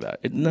doesn't work like that.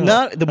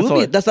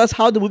 That's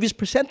how the movie's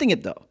presenting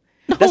it, though.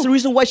 No. That's the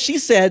reason why she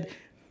said,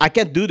 "I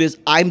can't do this.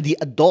 I'm the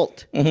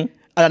adult." An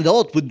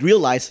adult would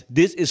realize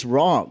this is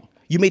wrong.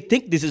 You may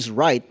think this is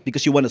right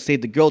because you want to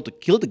save the girl to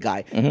kill the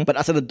guy, but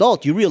as an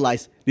adult, you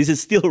realize this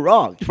is still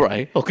wrong.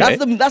 Right. Okay.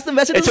 That's the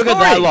message of the story. It took her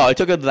that long. It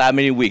took her that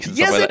many weeks. And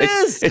yes, stuff like it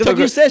that. is. Because like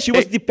you said, she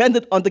was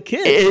dependent on the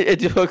kid.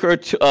 It took her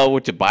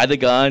to buy the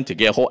gun, to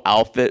get a whole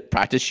outfit,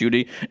 practice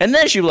shooting, and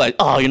then she was like,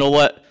 "Oh, you know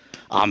what?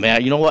 Oh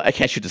man, you know what? I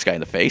can't shoot this guy in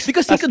the face."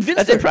 Because he convinced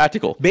her. That's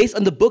impractical. Based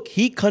on the book,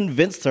 he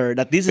convinced her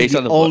that this is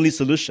the only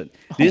solution.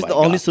 This is the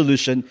only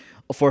solution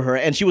for her,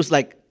 and she was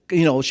like,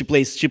 you know, she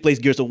plays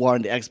Gears of War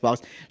on the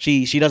Xbox.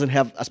 She doesn't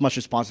have as much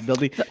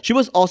responsibility. She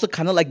was also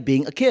kind of like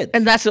being a kid.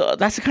 And that's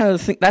the kind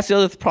of thing. That's the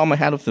other problem I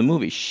had with the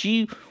movie.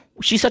 She's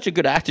such a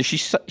good actor.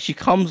 She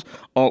comes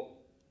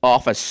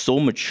off as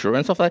so mature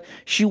and stuff like that.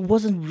 She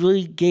wasn't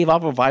really gave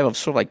off a vibe of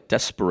sort of like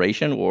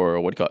desperation or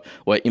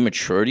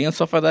immaturity and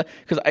stuff like that.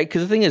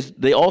 Because the thing is,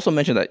 they also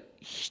mentioned that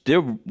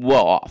they're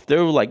well off. They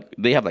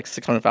have like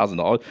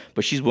 $600,000,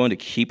 but she's willing to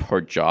keep her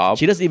job.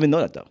 She doesn't even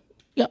know that though.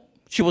 Yeah.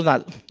 She was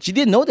not. She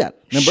didn't know that.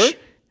 Remember?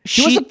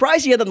 She was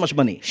surprised she had that much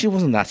money. She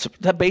wasn't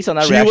that based on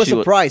that she reaction. Was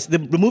surprised.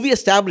 The movie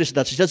established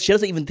that she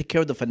doesn't even take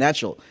care of the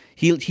financial.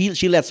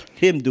 She lets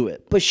him do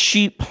it. But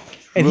she.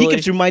 And he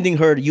keeps reminding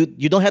her, you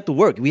don't have to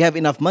work. We have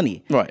enough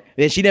money. Right.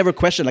 And she never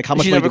questioned like how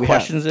much money do we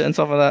have. She never questions it and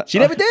stuff like that. She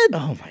never did. Oh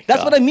my God.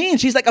 That's what I mean.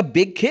 She's like a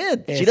big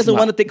kid. She doesn't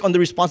want to take on the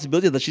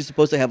responsibility that she's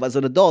supposed to have as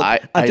an adult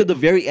until the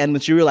very end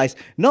when she realized,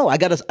 no, I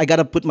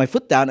gotta put my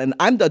foot down and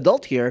I'm the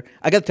adult here.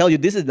 I gotta tell you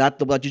this is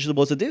not what you're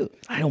supposed to do.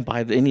 I don't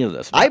buy any of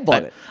this. I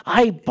bought it.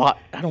 I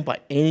don't buy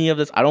any of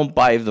this. I don't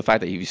buy the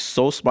fact that he's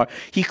so smart.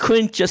 He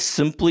couldn't just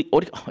simply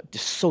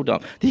just so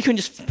dumb. He couldn't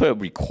just put a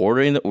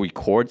recorder in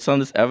record some of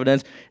this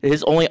evidence.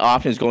 His only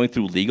option is going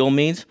through legal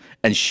means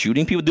and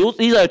shooting people.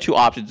 These are the two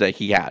options that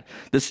he had.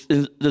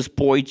 This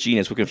boy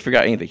genius who can figure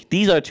out anything.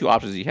 These are the two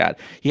options he had.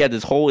 He had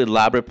this whole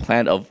elaborate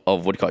plan of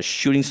what you call it,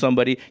 shooting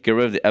somebody, get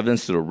rid of the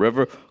evidence to the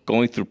river,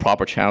 going through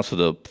proper channels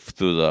through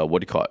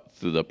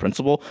the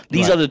principal.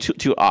 These are the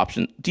two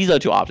options. These are the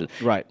two options.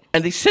 Right.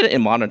 And they said it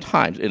in modern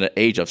times, in an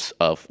age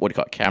of what do you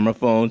call it, camera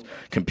phones,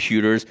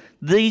 computers.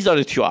 These are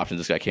the two options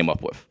this guy came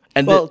up with.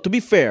 And to be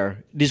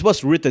fair, this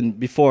was written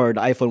before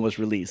the iPhone was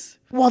released.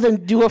 Well, then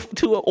do an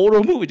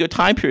older movie, do a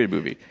time period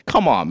movie.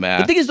 Come on,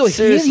 man. The thing is, though,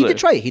 he did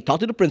try it. He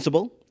talked to the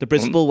principal. The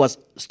principal was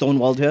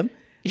stonewalled him.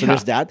 So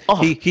there's that. Oh.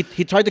 He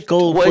tried to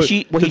go. What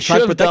he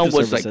should have done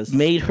was services.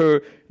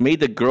 like made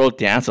the girl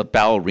dance a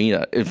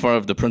ballerina in front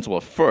of the principal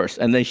first,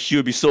 and then she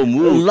would be so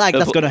moved. Like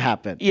that's going to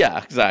happen.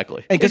 Yeah,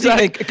 exactly. And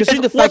considering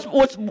the fact,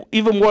 what's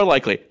even more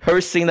likely, her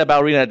seeing that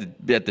ballerina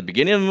at the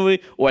beginning of the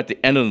movie or at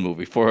the end of the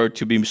movie, for her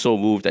to be so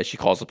moved that she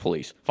calls the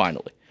police.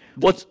 Finally,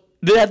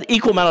 they had the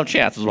equal amount of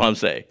chance, is what I'm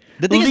saying.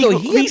 The thing is,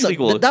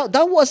 though,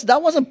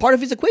 that wasn't part of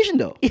his equation,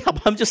 though. Yeah,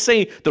 but I'm just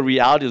saying the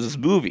reality of this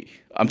movie.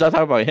 I'm not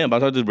talking about him, but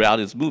I'm talking about the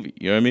reality of this movie.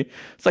 You know what I mean?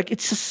 It's like,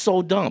 it's just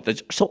so dumb.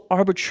 It's so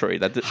arbitrary.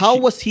 How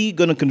was he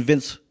going to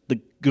convince the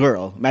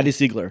girl, Maddie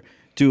Ziegler,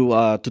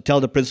 to tell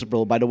the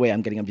principal, by the way,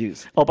 I'm getting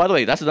abused? Oh, by the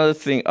way, that's another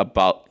thing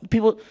about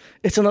people.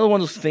 It's another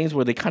one of those things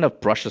where they kind of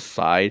brush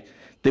aside.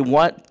 They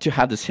want to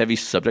have this heavy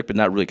subject, but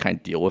not really kind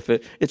of deal with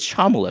it. It's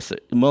child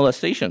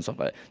molestation and stuff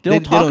like that. They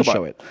don't talk about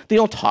show it. They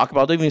don't talk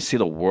about it. They don't even say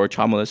the word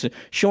child molestation.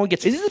 She only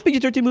gets. Is this a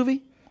PG-13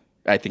 movie?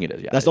 I think it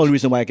is, yeah. That's the only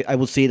reason why I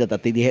will say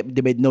that they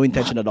made no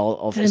intention at all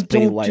of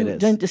explaining why it is.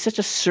 Then it's such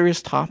a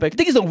serious topic. The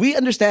thing is that we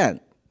understand.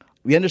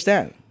 We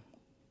understand.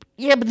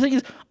 Yeah, but the thing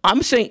is,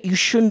 I'm saying you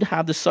shouldn't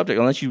have this subject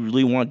unless you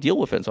really want to deal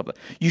with it and stuff like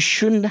that. You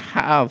shouldn't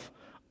have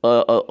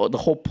the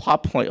whole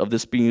plot point of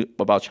this being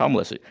about child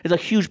molestation. It's a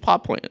huge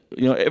plot point.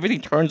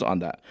 Everything turns on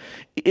that.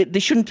 They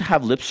shouldn't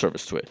have lip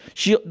service to it.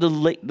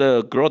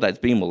 The girl that's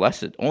being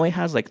molested only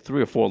has like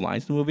 3 or 4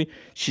 lines in the movie.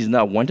 She's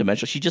not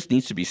one-dimensional. She just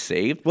needs to be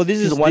saved. Well,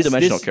 She's a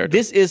one-dimensional character.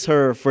 This is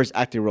her first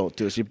acting role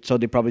too, so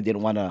they probably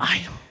didn't want to.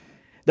 I know.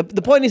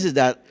 The point is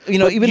that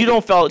even you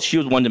don't felt she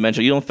was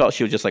one-dimensional. You don't felt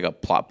she was just like a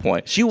plot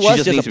point. She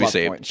just needs to be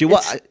saved. She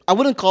was. I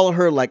wouldn't call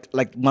her like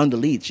one of the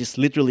leads. She's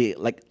literally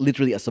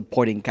a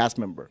supporting cast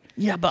member.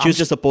 Yeah, but she was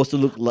just supposed to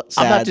look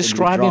sad. I'm not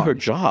describing her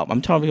job.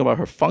 I'm talking about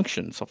her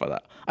function and stuff like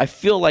that. I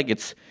feel like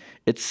it's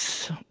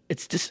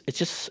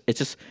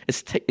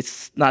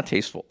not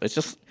tasteful.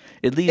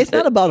 It's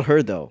not about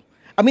her though.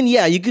 I mean,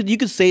 yeah, you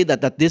could say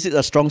that this is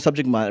a strong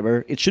subject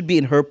matter. It should be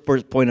in her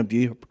point of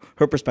view,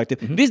 her perspective.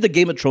 Mm-hmm. This is the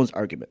Game of Thrones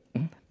argument.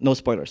 Mm-hmm. No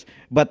spoilers,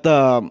 but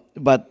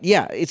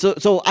yeah,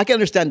 so I can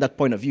understand that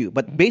point of view.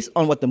 But based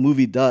on what the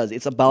movie does,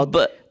 it's about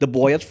the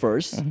boy at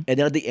first, and then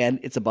at the end,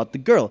 it's about the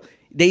girl.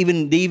 They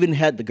even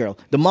had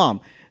the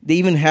mom. They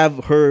even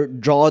have her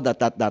draw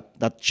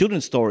that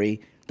children's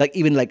story that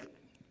even like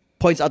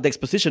points out the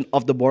exposition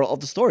of the moral of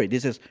the story.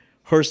 This is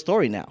her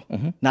story now,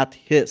 not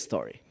his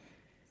story.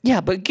 Yeah,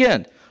 but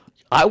again,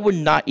 I would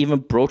not even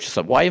broach this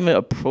up. Why even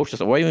approach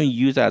this up? Why even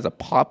use that as a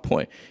plot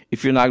point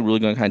if you're not really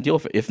going to kind of deal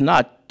with it? If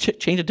not,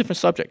 change a different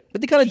subject.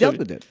 But they kind of dealt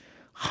with it.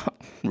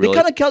 Really?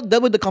 They kind of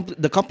dealt with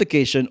the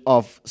complication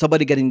of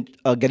somebody getting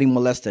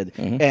molested,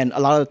 and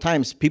a lot of the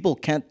times people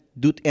can't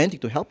do anything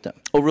to help them.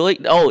 Oh, really?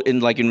 Oh,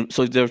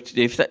 so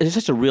it's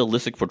such a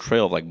realistic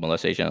portrayal of like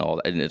molestation and all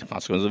that, and the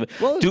consequences of it.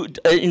 Well,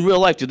 in real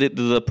life, do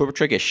the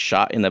perpetrator get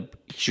shot and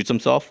shoots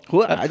himself?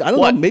 Well, I don't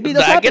know. Maybe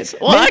that's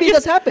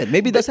happened.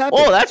 Maybe it does happen.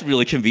 Oh, that's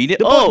really convenient.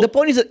 The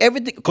point is that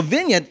everything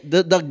convenient.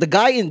 The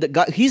guy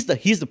he's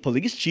the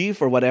police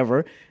chief or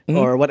whatever.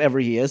 Or whatever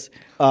he is,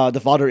 the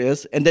father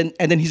is, and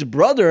then his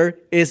brother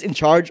is in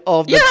charge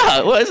of the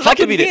it's how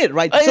convenient,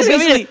 right? So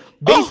basically,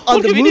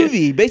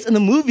 based on the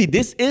movie,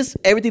 this is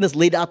everything that's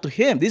laid out to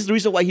him. This is the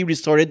reason why he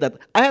resorted that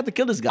I have to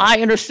kill this guy.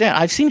 I understand.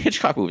 I've seen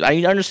Hitchcock movies. I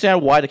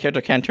understand why the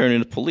character can't turn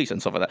into police and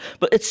stuff like that.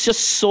 But it's just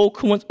so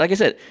like I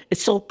said,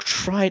 it's so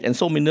trite and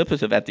so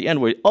manipulative at the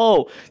end. Where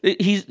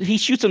he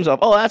shoots himself.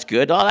 Oh, that's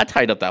good. Oh, that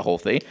tied up that whole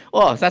thing.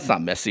 Oh, that's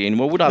not messy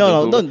anymore.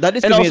 No, that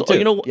is convenient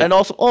too. And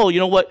also, you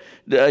know what?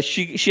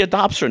 She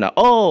adopts her now.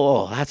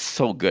 Oh, that's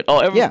so good.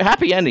 Oh,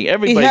 happy ending.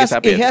 Everybody gets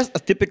happy. It has a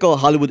typical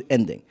Hollywood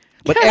ending.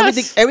 But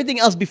everything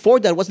else before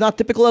that was not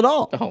typical at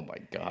all. Oh my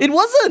god, it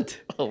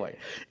wasn't. Oh my,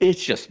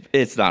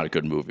 it's not a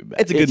good movie, man.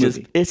 It's a good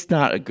movie. It's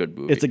not a good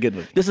movie. It's a good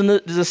movie. There's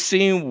a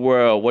scene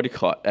where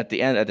at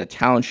the end at the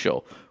talent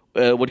show.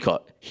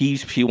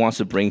 He wants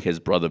to bring his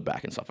brother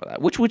back and stuff like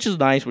that, which is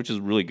nice, which is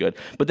really good.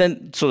 But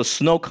then, so the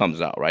snow comes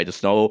out, right? The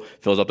snow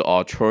fills up the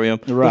auditorium.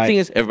 Right. The thing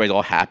is, everybody's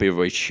all happy,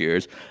 everybody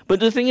cheers. But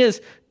the thing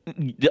is,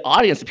 the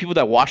audience, the people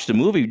that watch the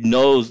movie,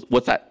 knows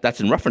what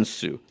that's in reference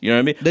to. You know what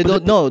I mean? They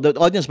don't know. The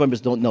audience members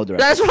don't know the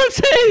reference. That's what I'm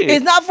saying.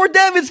 It's not for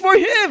them. It's for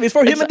him. It's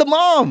for him and the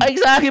mom.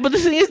 Exactly. But the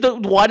thing is,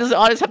 why does the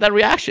audience have that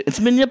reaction? It's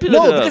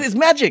manipulative. No, because it's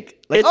magic.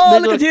 Like,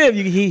 look at him.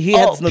 He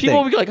had snow.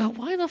 People will be like,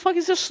 why the fuck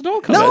is there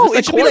snow coming? No,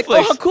 it should be like,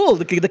 how cool.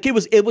 The kid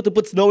was able to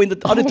put snow in the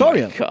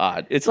auditorium. Oh my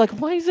god. It's like,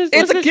 why is this?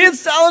 It's a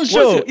kid's talent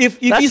show.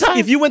 If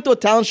you went to a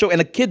talent show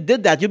and a kid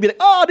did that, you'd be like,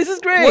 oh, this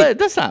is great. What?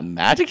 That's not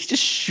magic. He's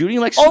just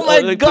shooting like snow. Oh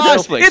my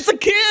gosh. It's a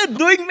kid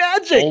doing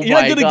magic. You're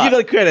not going to give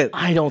it credit.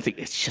 I don't think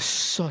it's just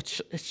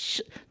such.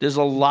 There's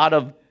a lot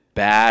of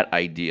bad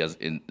ideas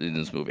in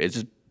this movie. It's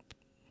just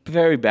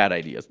very bad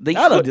ideas. They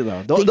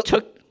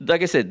took,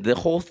 like I said, the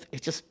whole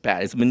it's just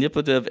bad. It's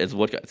manipulative. It's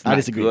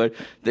not good.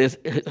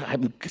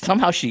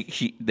 Somehow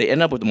they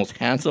end up with the most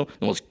handsome,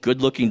 the most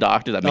good-looking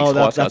doctor that makes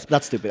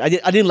that's stupid. I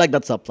didn't like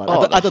that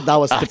subplot. I thought that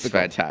was typical.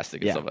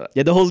 Fantastic. Yeah.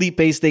 Yeah, the whole Lee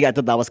Pace thing. I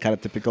thought that was kind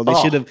of typical. They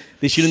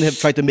shouldn't have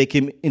tried to make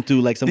him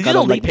into like some kind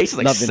of like Lee Pace is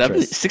like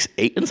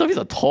 6'8" and stuff. He's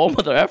a tall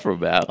mother effer,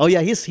 man. Oh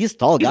yeah, he's a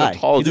tall guy.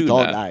 He's a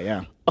tall guy.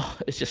 Yeah. Oh,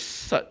 it's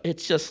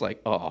just like,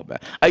 oh man.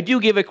 I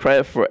do give it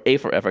credit for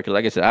effort because,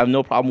 like I said, I have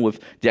no problem with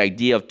the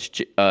idea of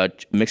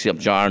mixing up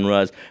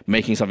genres,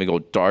 making something go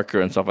darker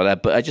and stuff like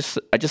that. But I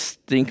just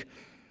think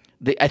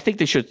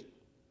they should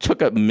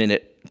took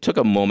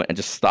a moment and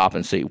just stop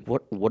and say,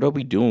 what are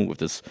we doing with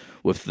this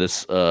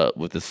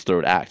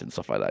third act and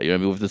stuff like that? You know what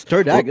I mean? With this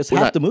third act, it's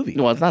half the movie.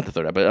 No, it's not the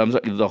third act, but I'm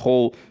sorry, the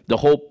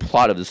whole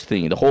plot of this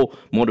thing, the whole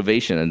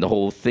motivation and the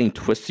whole thing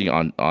twisting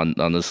on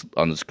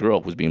this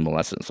girl who's being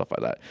molested and stuff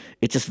like that.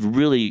 It's just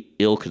really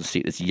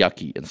ill-conceived. It's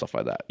yucky and stuff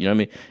like that. You know what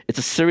I mean? It's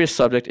a serious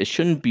subject. It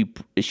shouldn't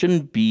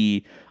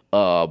be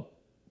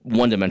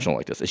one-dimensional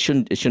like this. It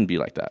shouldn't be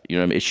like that. You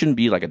know what I mean? It shouldn't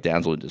be like a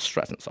damsel in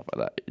distress and stuff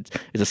like that.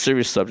 It's a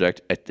serious subject.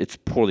 It's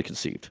poorly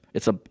conceived.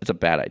 It's a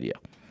bad idea.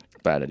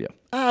 Bad idea.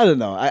 I don't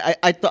know.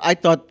 I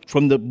thought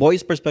from the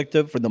boy's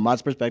perspective, from the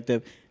mom's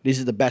perspective, this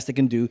is the best they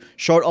can do,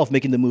 short of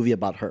making the movie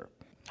about her.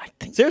 I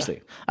think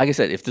Seriously. Like I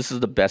said, if this is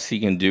the best he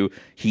can do,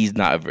 he's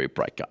not a very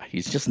bright guy.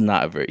 He's just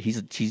not a very.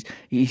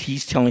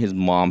 He's telling his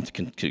mom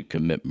to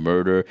commit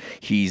murder.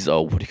 He's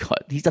what do you call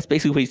it? That's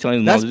basically what he's telling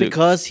his mom to do. That's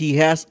because he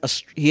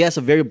has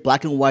a very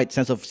black and white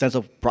sense of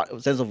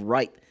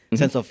right,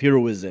 sense of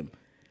heroism.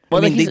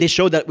 Well, I mean, they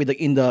showed that with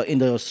in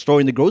the store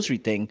in the grocery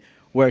thing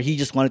where he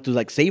just wanted to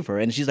like save her,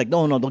 and she's like,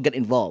 no, don't get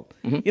involved.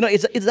 You know,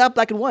 it's that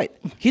black and white.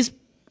 His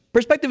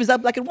perspective is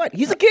that black and white.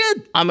 He's a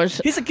kid.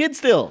 He's a kid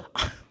still.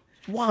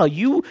 Wow,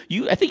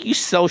 I think you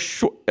sell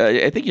short.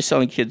 I think you're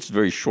selling kids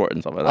very short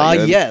and stuff like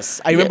that. Yes,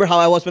 I remember how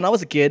I was when I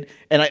was a kid,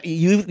 and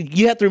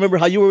you have to remember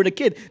how you were when a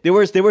kid. There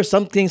were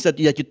some things that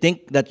you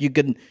think that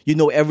you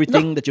know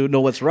everything, that you know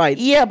what's right.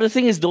 Yeah, but the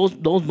thing is, those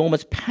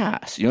moments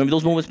pass. You know what I mean?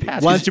 Those moments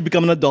pass. Once you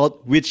become an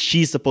adult, which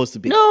she's supposed to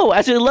be. No,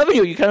 as an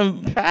 11-year-old, you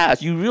kind of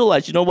pass. You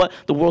realize, you know what?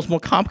 The world's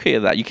more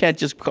complicated than that. You can't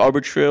just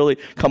arbitrarily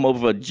come up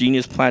with a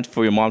genius plan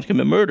for your mom to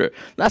commit murder.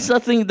 That's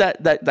nothing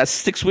that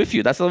sticks with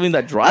you. That's something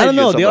that drives you. I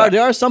don't know.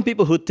 There are some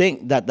people who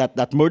think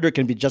that murder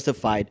can be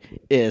justified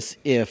is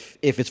if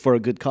it's for a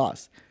good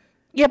cause.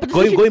 Yeah, but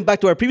going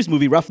back to our previous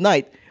movie, Rough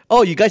Night.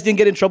 Oh, you guys didn't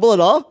get in trouble at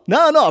all?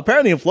 No.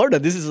 Apparently in Florida,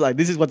 this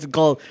is what's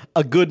called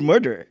a good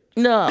murder.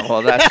 No,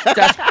 well,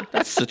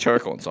 that's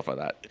satirical and stuff like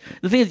that.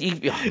 The thing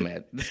is,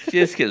 man,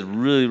 this kid is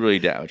really, really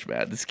damaged,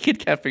 man. This kid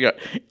can't figure out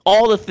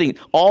all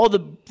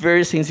the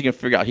various things he can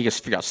figure out. He can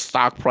figure out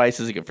stock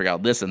prices. He can figure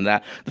out this and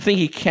that. The thing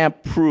he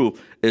can't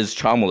prove is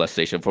child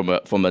molestation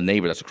from a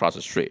neighbor that's across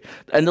the street.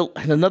 And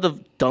another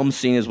dumb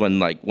scene is when,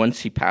 like,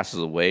 once he passes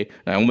away,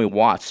 Naomi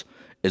Watts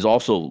is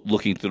also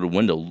looking through the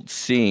window,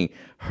 seeing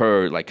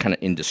her like kind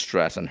of in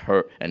distress, and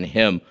her and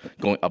him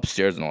going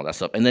upstairs and all that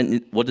stuff. And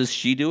then what does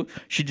she do?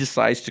 She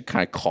decides to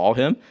kind of call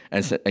him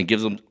and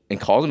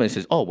calls him and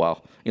says, "Oh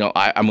well, you know,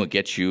 I'm gonna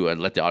get you,"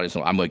 and let the audience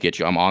know, "I'm gonna get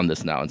you. I'm on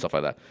this now," and stuff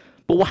like that.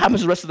 But what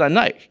happens the rest of that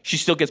night? She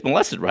still gets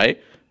molested, right?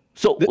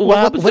 So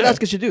what else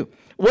could she do?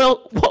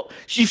 Well,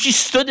 if she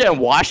stood there and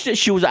watched it,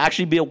 she would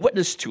actually be a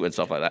witness to it and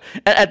stuff like that.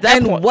 And at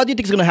that point, what do you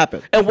think is going to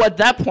happen? And at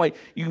that point,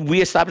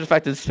 we established the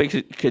fact that this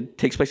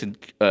takes place in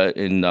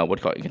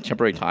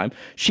contemporary time.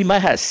 She might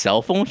have a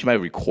cell phone. She might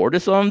have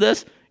recorded some of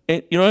this.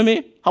 And, you know what I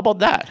mean? How about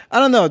that? I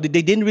don't know.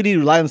 They didn't really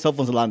rely on cell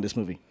phones a lot in this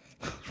movie.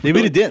 They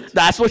really didn't.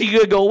 That's what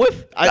you're gonna go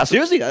with?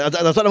 Seriously,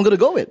 that's what I'm gonna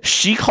go with.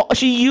 She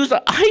used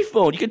an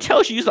iPhone. You can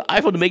tell she used an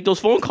iPhone to make those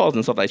phone calls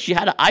and stuff like that. She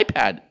had an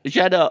iPad. She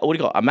had a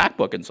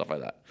MacBook and stuff like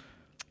that.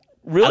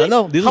 Really? I don't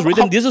know. This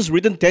was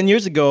written 10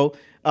 years ago.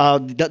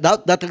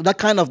 That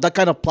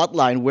kind of plot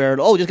line where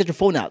just get your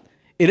phone out.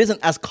 It isn't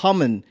as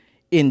common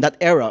in that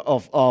era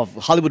of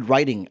Hollywood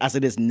writing as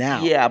it is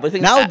now. Yeah, but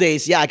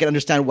nowadays, I can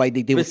understand why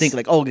they would think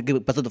like,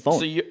 pass the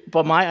phone.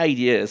 But my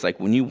idea is like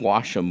when you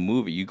watch a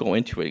movie, you go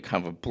into it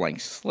kind of a blank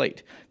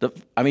slate.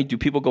 Do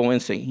people go in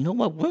saying, you know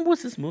what? When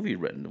was this movie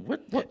written?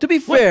 To be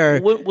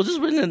fair, was this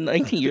written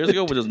 19 years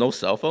ago when there's no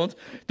cell phones?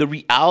 The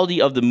reality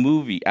of the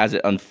movie as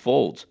it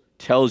unfolds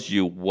tells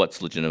you what's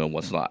legitimate and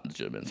what's not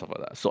legitimate and stuff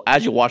like that. So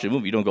as you watch a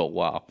movie, you don't go,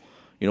 wow,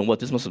 you know what,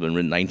 this must have been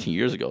written 19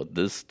 years ago.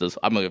 This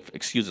I'm going to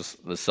excuse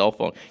the cell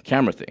phone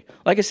camera thing.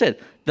 Like I said,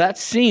 that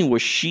scene where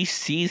she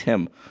sees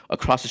him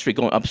across the street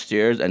going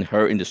upstairs and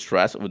her in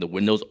distress with the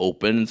windows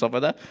open and stuff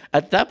like that,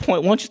 at that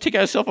point, why don't you take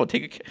out a cell phone,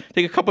 take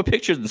a couple of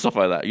pictures and stuff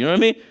like that. You know what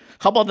I mean?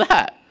 How about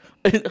that?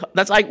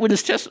 That's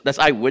eyewitness test. That's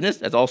eyewitness.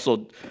 That's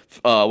also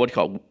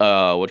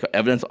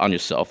evidence on your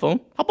cell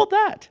phone. How about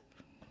that?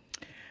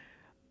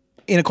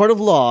 In a court of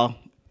law,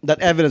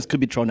 that evidence could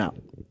be thrown out.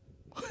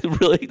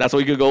 Really? That's what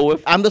you could go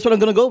with? That's what I'm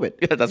going to go with.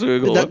 Yeah, that's what you're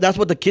going with? That's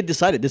what the kid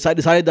decided.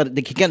 Decided that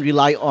he can't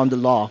rely on the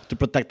law to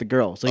protect the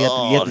girl. So he had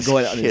to go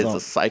on his own. He's a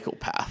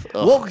psychopath.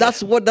 Well,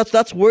 that's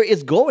where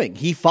it's going.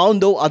 He found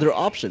no other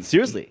options.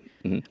 Seriously.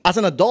 Mm-hmm. As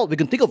an adult, we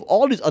can think of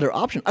all these other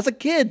options. As a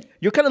kid,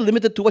 you're kind of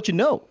limited to what you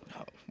know.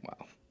 Oh,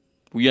 wow.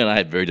 We and I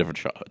had very different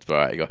childhoods, but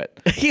all right, go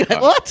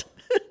ahead. What?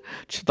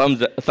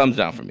 Thumbs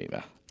down for me,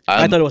 man.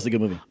 I thought it was a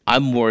good movie.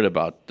 I'm worried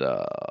about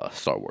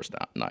Star Wars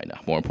now.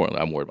 More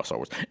importantly, I'm worried about Star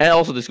Wars. And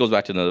also, this goes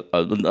back to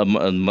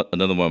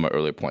another one of my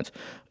earlier points.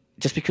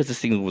 Just because this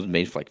thing was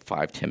made for like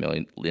 $5-10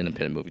 million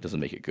independent movie doesn't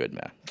make it good,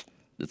 man.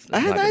 I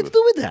had nothing to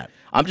do with that.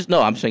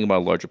 I'm saying about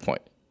a larger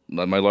point.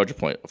 My larger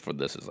point for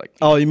this is like,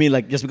 you mean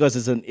like just because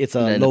it's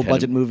a low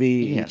budget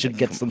movie, it should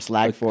get some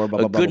slack for blah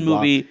blah blah. A good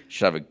movie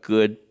should have a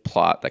good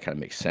plot that kind of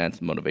makes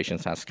sense. Motivation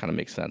has to kind of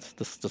make sense.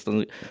 This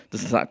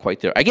is not quite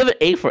there. I give it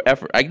A for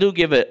effort. I do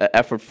give it an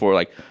effort for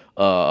like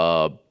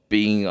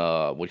being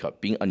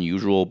being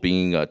unusual,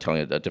 telling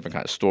a different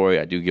kind of story.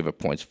 I do give it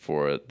points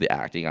for the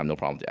acting. I have no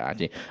problem with the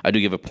acting. I do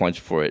give it points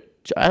for it.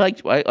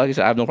 Like I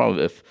said, I have no problem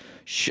if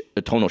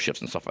tonal shifts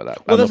and stuff like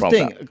that. Well, that's the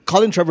thing.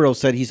 Colin Trevorrow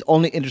said he's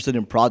only interested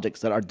in projects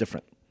that are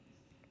different.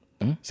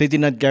 Mm-hmm. Safety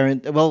Net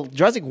Guarantee. Well,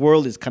 Jurassic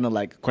World is kind of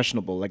like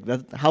questionable. Like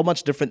how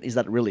much different is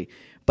that really?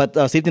 But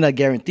Safety Net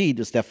Guaranteed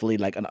was definitely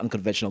like an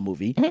unconventional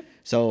movie. Mm-hmm.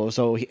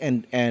 So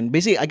and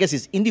basically, I guess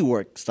his indie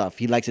work stuff,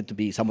 he likes it to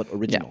be somewhat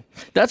original.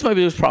 Yeah. That's my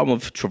biggest problem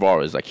with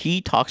Trevorrow is like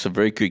he talks a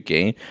very good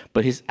game,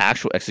 but his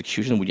actual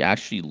execution, when you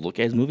actually look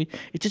at his movie,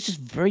 it's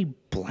just very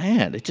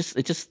bland. It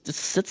just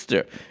sits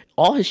there.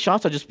 All his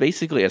shots are just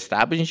basically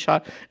establishing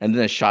shot, and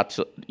then a shot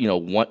to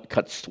one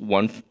cuts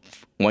one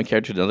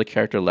character to another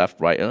character, left,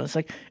 right, and it's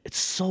like it's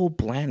so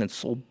bland and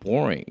so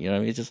boring. You know what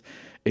I mean?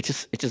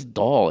 It's just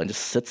dull and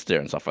just sits there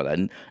and stuff like that.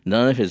 And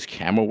none of his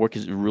camera work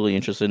is really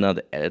interesting. None of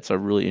the edits are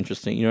really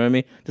interesting. You know what I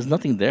mean? There's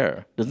nothing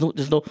there.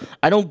 There's no.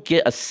 I don't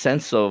get a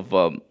sense of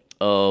I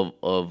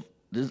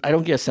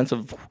don't get a sense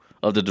of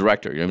the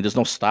director. You know what I mean? There's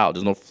no style.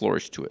 There's no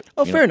flourish to it.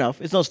 Oh, fair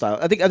enough. It's no style.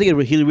 I think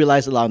he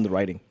relies a lot on the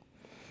writing.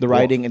 The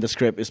writing and the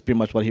script is pretty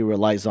much what he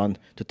relies on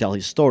to tell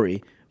his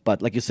story.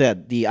 But like you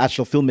said, the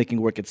actual filmmaking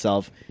work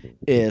itself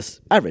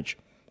is average.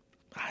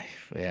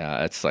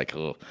 Yeah, it's like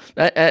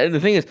and the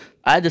thing is,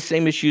 I had the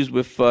same issues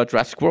with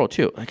Jurassic World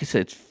too. Like I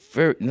said, it's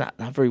very not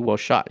very well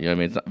shot. You know what I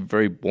mean? It's not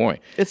very boring.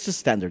 It's just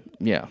standard.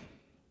 Yeah.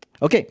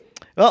 Okay.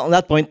 Well, on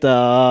that point,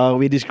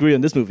 we disagree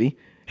on this movie.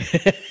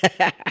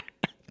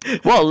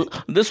 Well,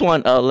 this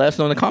one, let us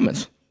know in the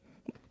comments.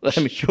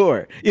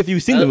 Sure. If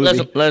you've seen the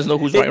movie, let us know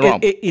who's right or wrong.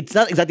 It's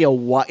not exactly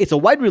it's a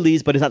wide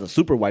release, but it's not a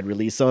super wide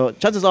release. So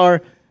chances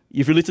are,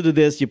 if you listen to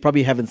this, you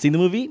probably haven't seen the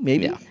movie.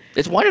 Maybe. Yeah,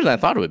 it's wider than I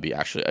thought it would be.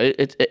 Actually,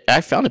 I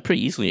found it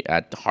pretty easily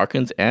at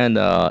Harkins and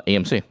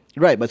AMC.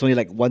 Right, but it's only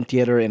like one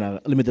theater in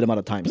a limited amount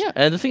of times. Yeah,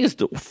 and the thing is,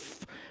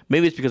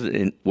 maybe it's because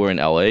we're in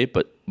LA,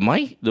 but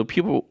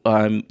the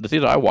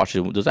theater I watched,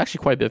 there's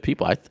actually quite a bit of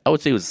people. I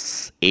would say it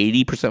was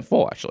 80%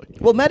 full actually.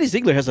 Well, Maddie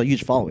Ziegler has a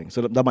huge following,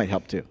 so that might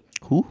help too.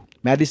 Who?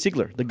 Maddie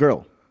Ziegler, the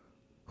girl.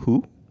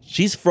 Who?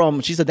 She's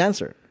a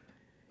dancer.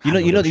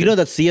 You know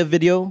that Sia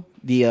video,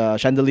 the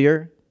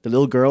chandelier, the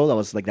little girl that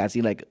was like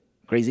dancing like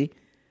crazy.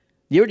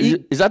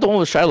 Is that the one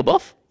with Shia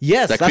LaBeouf?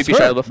 Yes, that's her.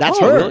 Shia LaBeouf? That's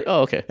her. Really?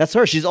 Oh, okay. That's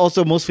her. She's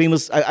also most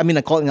famous. I'm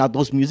calling out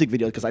those music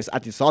videos because I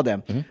actually saw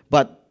them. Mm-hmm.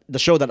 But the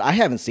show that I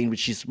haven't seen, which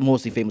she's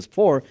mostly famous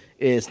for,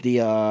 is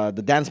the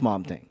Dance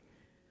Mom thing.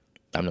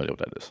 I have no idea what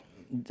that is.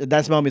 The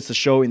Dance Mom is a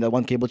show in the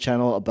one cable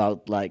channel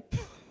about like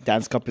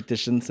dance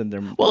competitions and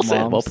their well moms.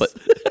 Said, well put.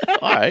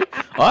 All right.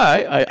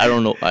 I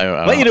don't know.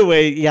 But either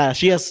way, yeah,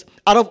 she has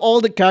out of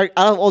all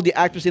the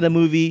actors in the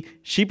movie,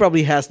 she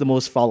probably has the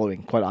most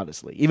following. Quite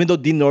honestly, even though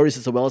Dean Norris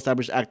is a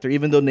well-established actor,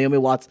 even though Naomi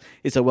Watts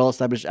is a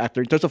well-established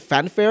actor, in terms of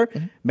fanfare,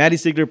 Maddie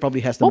Ziegler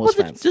probably has the most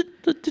fans.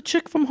 The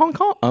chick from Hong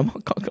Kong,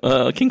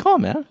 King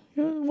Kong, man.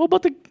 What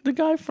about the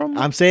guy from?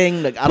 I'm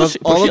saying like out of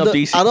all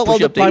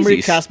the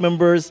primary cast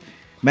members,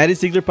 Maddie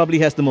Ziegler probably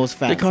has the most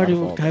fans.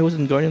 The guy was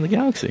in Guardian of the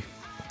Galaxy.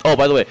 Oh,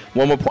 by the way,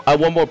 one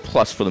more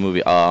plus for the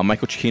movie.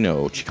 Michael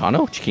Chikino.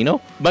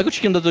 Michael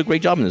Chikino does a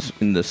great job in this for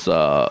the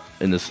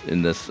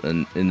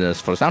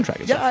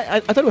soundtrack. Yeah, I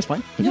thought it was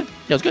fine. Yeah,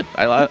 it was good.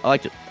 I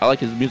liked it. I like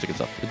his music and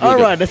stuff. Really all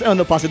right, let's end on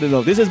a positive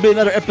note. This has been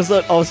another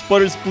episode of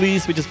Spoilers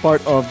Please, which is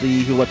part of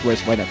the Who What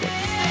Where's Why Network.